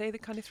right? Are they the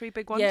kind of three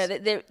big ones?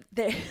 Yeah,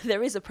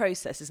 there is a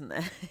process, isn't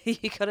there?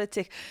 You got to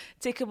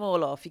tick them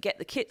all off. You get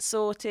the kit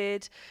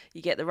sorted,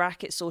 you get the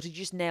racket sorted. You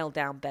just nail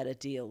down better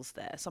deals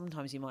there.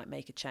 Sometimes you might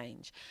make a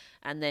change,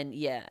 and then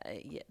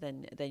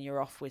then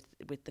you're off with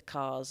the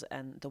cars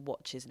and the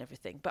watches and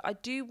everything. But I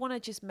do want to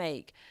just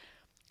make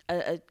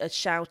a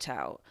shout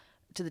out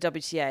to the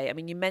WTA. I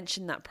mean, you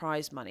mentioned that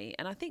prize money,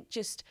 and I think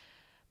just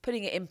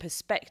putting it in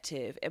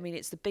perspective, I mean,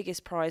 it's the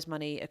biggest prize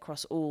money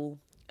across all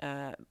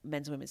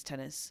men's and women's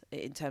tennis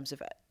in terms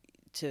of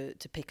to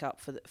pick up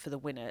for the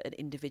winner an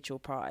individual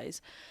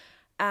prize.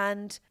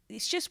 And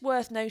it's just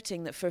worth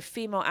noting that for a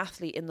female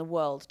athlete in the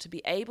world to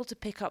be able to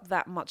pick up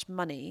that much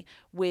money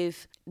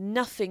with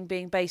nothing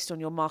being based on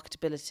your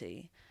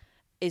marketability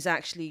is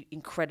actually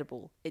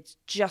incredible. It's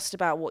just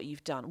about what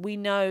you've done. We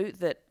know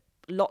that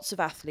lots of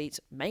athletes,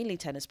 mainly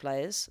tennis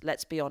players,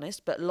 let's be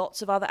honest, but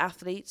lots of other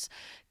athletes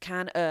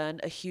can earn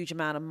a huge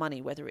amount of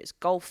money, whether it's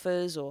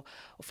golfers or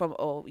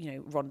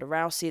Ronda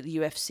Rousey at the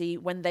UFC.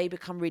 When they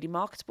become really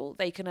marketable,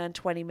 they can earn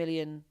 $20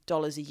 million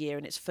a year,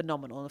 and it's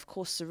phenomenal. And of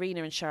course,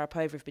 Serena and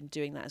Sharapova have been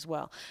doing that as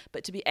well.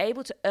 But to be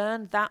able to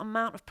earn that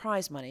amount of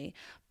prize money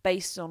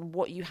based on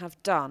what you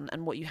have done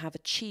and what you have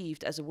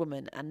achieved as a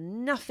woman,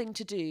 and nothing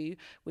to do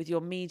with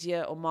your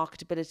media or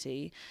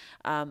marketability,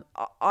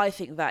 I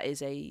think that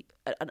is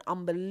an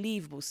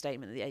unbelievable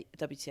statement that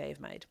the WTA have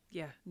made.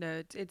 Yeah,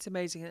 no, it's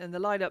amazing. And the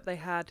lineup they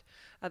had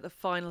at the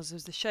finals, it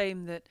was the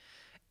shame that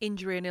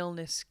injury and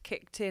illness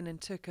kicked in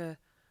and took a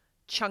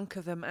chunk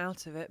of them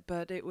out of it.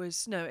 But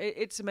it's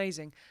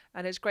amazing.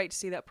 And it's great to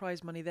see that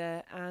prize money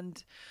there.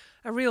 And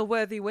a real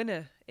worthy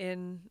winner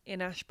in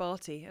Ash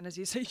Barty. And as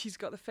you say, she's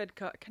got the Fed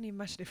Cup. Can you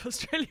imagine if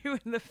Australia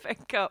win the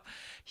Fed Cup?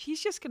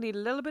 She's just going to need a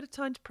little bit of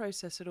time to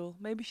process it all.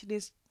 Maybe she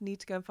needs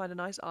to go and find a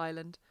nice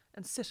island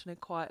and sit on it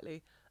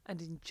quietly and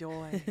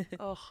enjoy.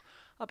 That'll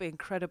be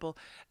incredible.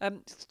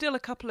 Still a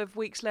couple of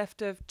weeks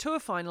left of tour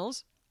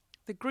finals.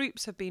 The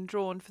groups have been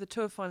drawn for the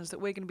tour finals that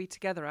we're going to be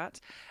together at.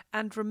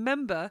 And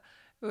remember,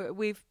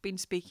 we've been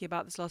speaking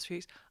about this last few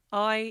weeks.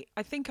 I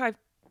think I've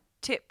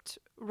tipped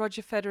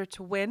Roger Federer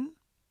to win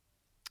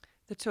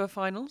the tour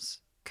finals.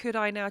 Could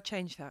I now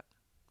change that,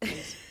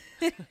 please?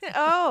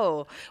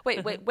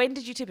 Wait, when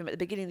did you tip him? At the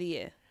beginning of the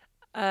year?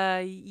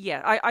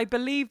 I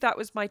believe that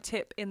was my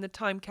tip in the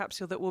time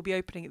capsule that will be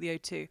opening at the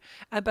O2.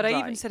 But I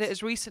even said it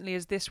as recently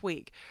as this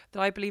week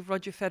that I believe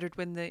Roger Federer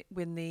would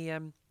win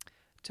the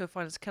tour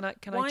finals. Can I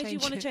change it? Why do you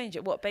want to change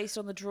it? What, based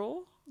on the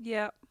draw?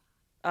 Yeah.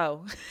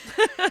 Oh.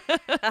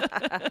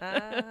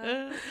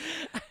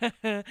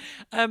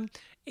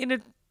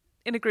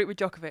 In a group with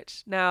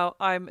Djokovic. Now,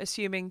 I'm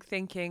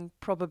thinking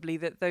probably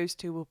that those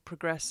two will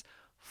progress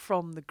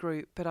from the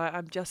group, but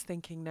I'm just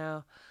thinking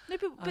now. No,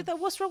 but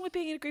what's wrong with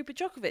being in a group with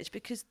Djokovic?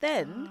 Because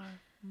then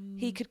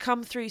he could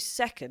come through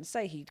second.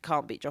 Say he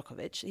can't beat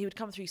Djokovic, he would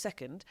come through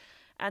second,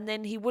 and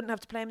then he wouldn't have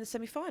to play him in the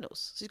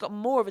semi-finals. So he's got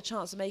more of a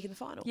chance of making the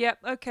final. Yep.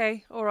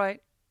 Okay. All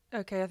right.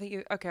 Okay.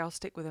 I'll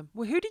stick with him.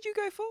 Well, who did you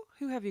go for?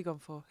 Who have you gone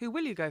for? Who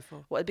will you go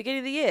for? What, at the beginning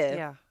of the year?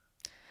 Yeah.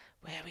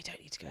 Well, we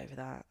don't need to go over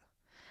that.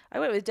 I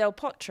went with Del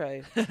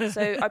Potro,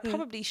 so I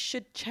probably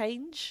should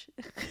change.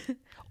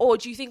 Or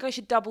do you think I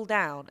should double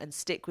down and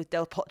stick with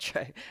Del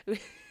Potro?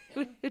 It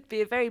would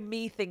be a very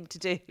me thing to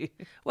do.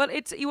 Well,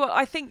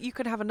 I think you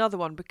could have another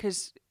one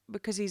because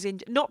he's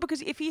injured. Not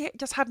because if he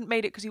just hadn't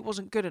made it because he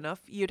wasn't good enough,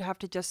 you'd have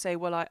to just say,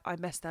 well, I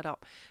messed that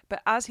up.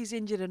 But as he's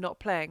injured and not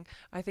playing,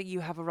 I think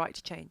you have a right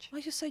to change. Oh,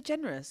 you're so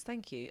generous.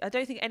 Thank you. I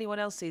don't think anyone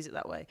else sees it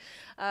that way.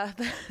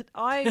 But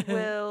I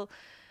will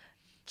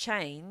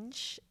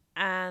change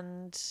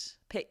and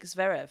pick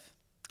Zverev.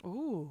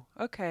 Ooh,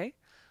 okay.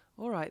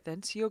 All right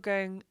then. So you're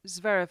going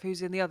Zverev,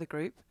 who's in the other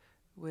group.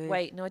 With...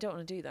 Wait, no, I don't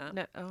want to do that.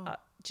 No. Oh.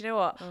 Do you know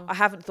what? Oh. I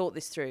haven't thought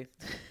this through.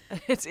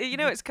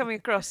 It's coming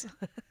across.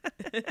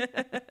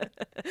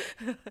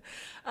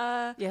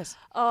 Yes.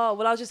 Oh,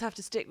 well, I'll just have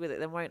to stick with it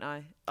then, won't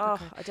I? Oh,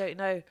 Okay. I don't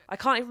know. I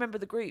can't even remember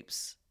the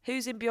groups.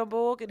 Who's in Bjorn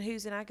Borg and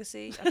who's in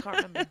Agassi? I can't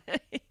remember.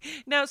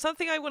 Now,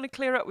 something I want to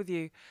clear up with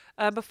you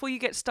before you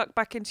get stuck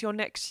back into your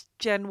next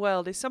gen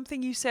world is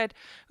something you said,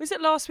 was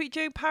it last week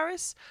during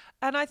Paris?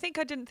 And I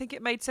didn't think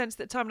it made sense at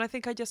the time. And I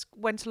think I just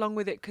went along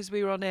with it because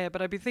we were on air,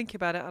 but I've been thinking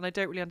about it and I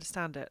don't really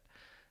understand it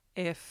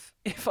if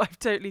I've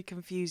totally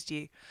confused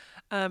you.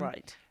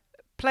 Right.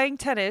 Playing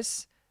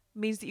tennis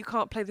means that you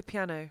can't play the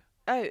piano.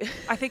 Oh.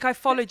 I think I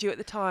followed you at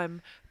the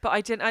time, but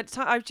I didn't.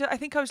 I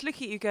think I was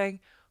looking at you going,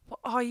 what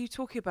are you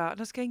talking about?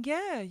 And I was going,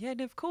 yeah,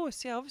 no, of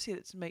course. Yeah, obviously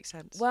that makes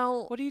sense.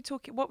 Well, What were you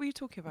talking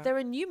about? there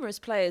are numerous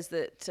players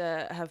that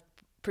have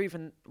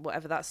proven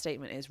whatever that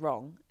statement is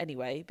wrong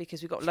anyway,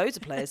 because we've got loads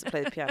of players that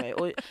play the piano.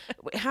 Or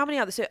how many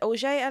others? So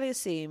Auger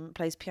Aliassime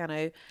plays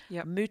piano,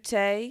 Yep.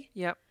 Moutet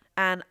Yep.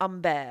 and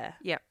Humbert.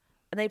 Yep.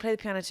 And they play the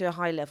piano to a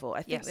high level.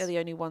 I think Yes. they're the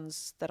only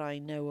ones that I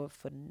know of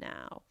for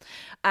now.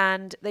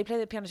 And they play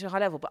the piano to a high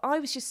level. But I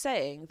was just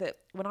saying that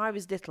when I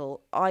was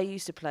little, I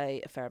used to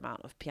play a fair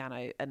amount of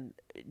piano and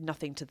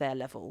nothing to their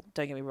level.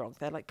 Don't get me wrong.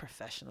 They're like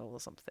professional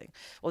or something.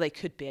 Or they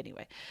could be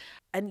anyway.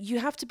 And you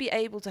have to be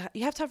able to,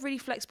 you have to have really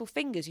flexible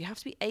fingers. You have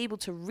to be able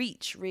to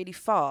reach really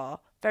far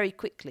very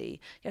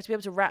quickly. You have to be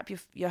able to wrap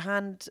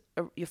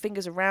your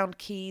fingers around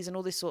keys and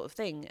all this sort of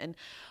thing. And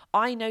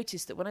I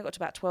noticed that when I got to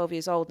about 12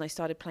 years old and I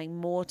started playing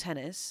more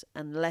tennis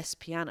and less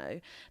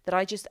piano, that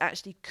I just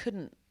actually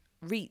couldn't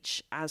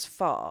reach as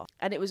far.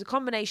 And it was a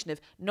combination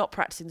of not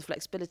practicing the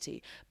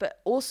flexibility,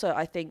 but also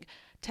I think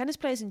tennis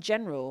players in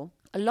general,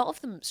 a lot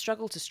of them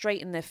struggle to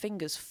straighten their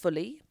fingers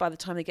fully by the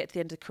time they get to the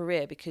end of the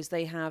career because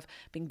they have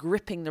been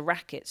gripping the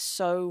racket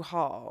so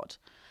hard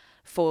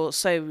for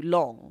so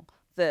long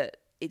that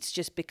it's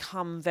just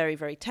become very,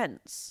 very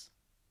tense,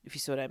 if you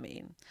see what I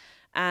mean.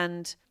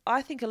 And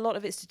I think a lot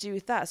of it's to do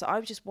with that. So I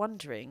was just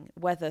wondering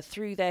whether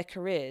through their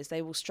careers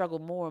they will struggle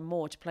more and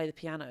more to play the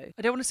piano.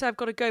 I don't want to say I've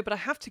got to go, but I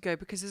have to go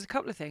because there's a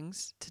couple of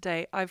things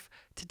today.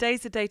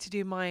 Today's the day to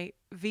do my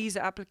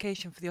visa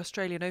application for the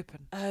Australian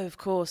Open. Oh, of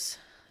course.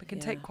 It can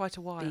take quite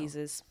a while.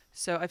 Visas.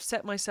 So I've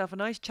set myself a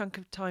nice chunk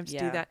of time to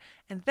do Yeah. that.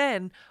 And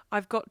then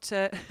I've got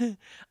to,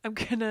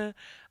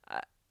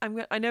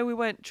 I know we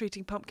weren't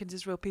treating pumpkins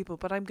as real people,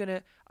 but I'm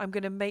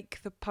gonna make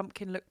the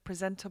pumpkin look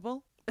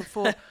presentable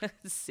before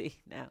See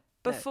now.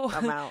 before No,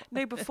 I'm out.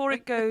 no, before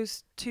it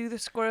goes to the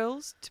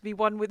squirrels to be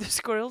one with the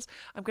squirrels.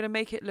 I'm gonna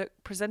make it look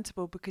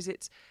presentable because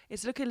it's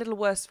looking a little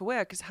worse for wear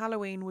because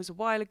Halloween was a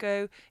while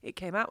ago. It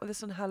came out with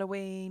us on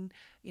Halloween.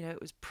 You know,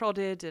 it was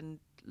prodded and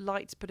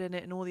lights put in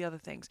it and all the other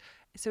things.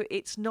 So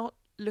it's not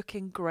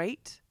looking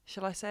great,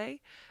 shall I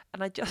say?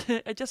 And I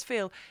just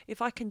feel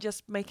if I can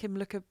just make him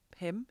look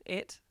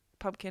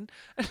pumpkin.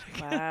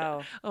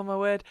 Wow. Oh my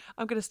word!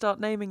 I'm going to start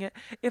naming it.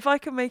 If I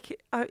can make it,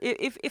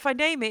 if I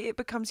name it, it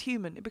becomes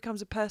human. It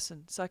becomes a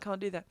person. So I can't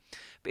do that.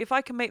 But if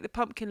I can make the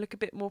pumpkin look a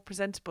bit more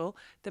presentable,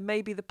 then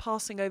maybe the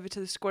passing over to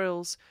the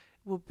squirrels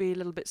will be a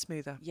little bit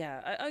smoother.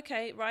 Yeah.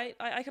 Okay. Right.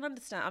 I can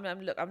understand. I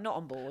mean, look, I'm not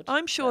on board.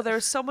 I'm sure there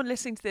is someone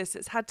listening to this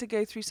that's had to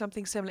go through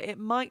something similar. It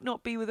might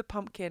not be with a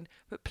pumpkin,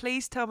 but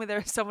please tell me there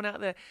is someone out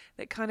there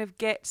that kind of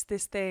gets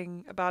this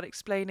thing about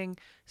explaining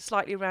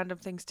slightly random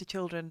things to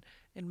children.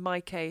 In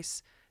my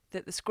case,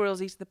 that the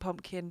squirrels eating the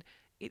pumpkin,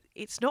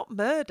 it's not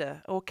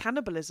murder or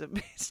cannibalism.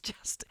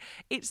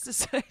 It's the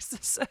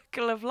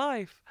circle of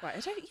life. Right.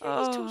 You don't need to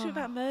talk to me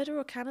about murder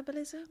or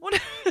cannibalism. What?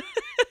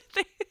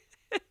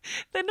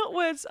 They're not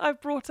words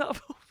I've brought up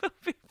or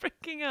been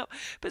freaking out.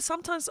 But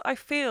sometimes I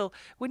feel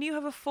when you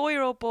have a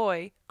 4-year-old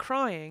boy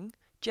crying,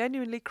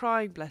 genuinely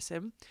crying, bless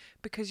him,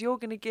 because you're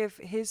going to give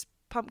his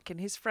pumpkin,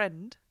 his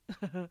friend,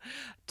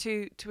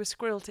 to a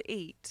squirrel to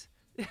eat.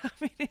 I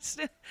mean,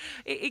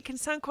 it can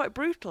sound quite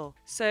brutal.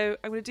 So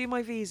I'm going to do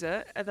my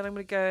visa, and then I'm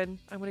going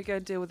to go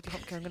and deal with the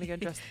pumpkin. I'm going to go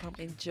and dress the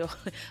pumpkin. Enjoy.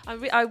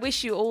 I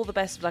wish you all the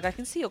best of luck. I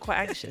can see you're quite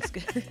anxious.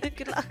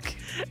 Good luck.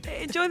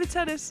 Enjoy the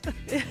tennis.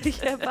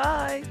 Yeah.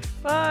 Bye.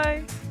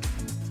 Bye.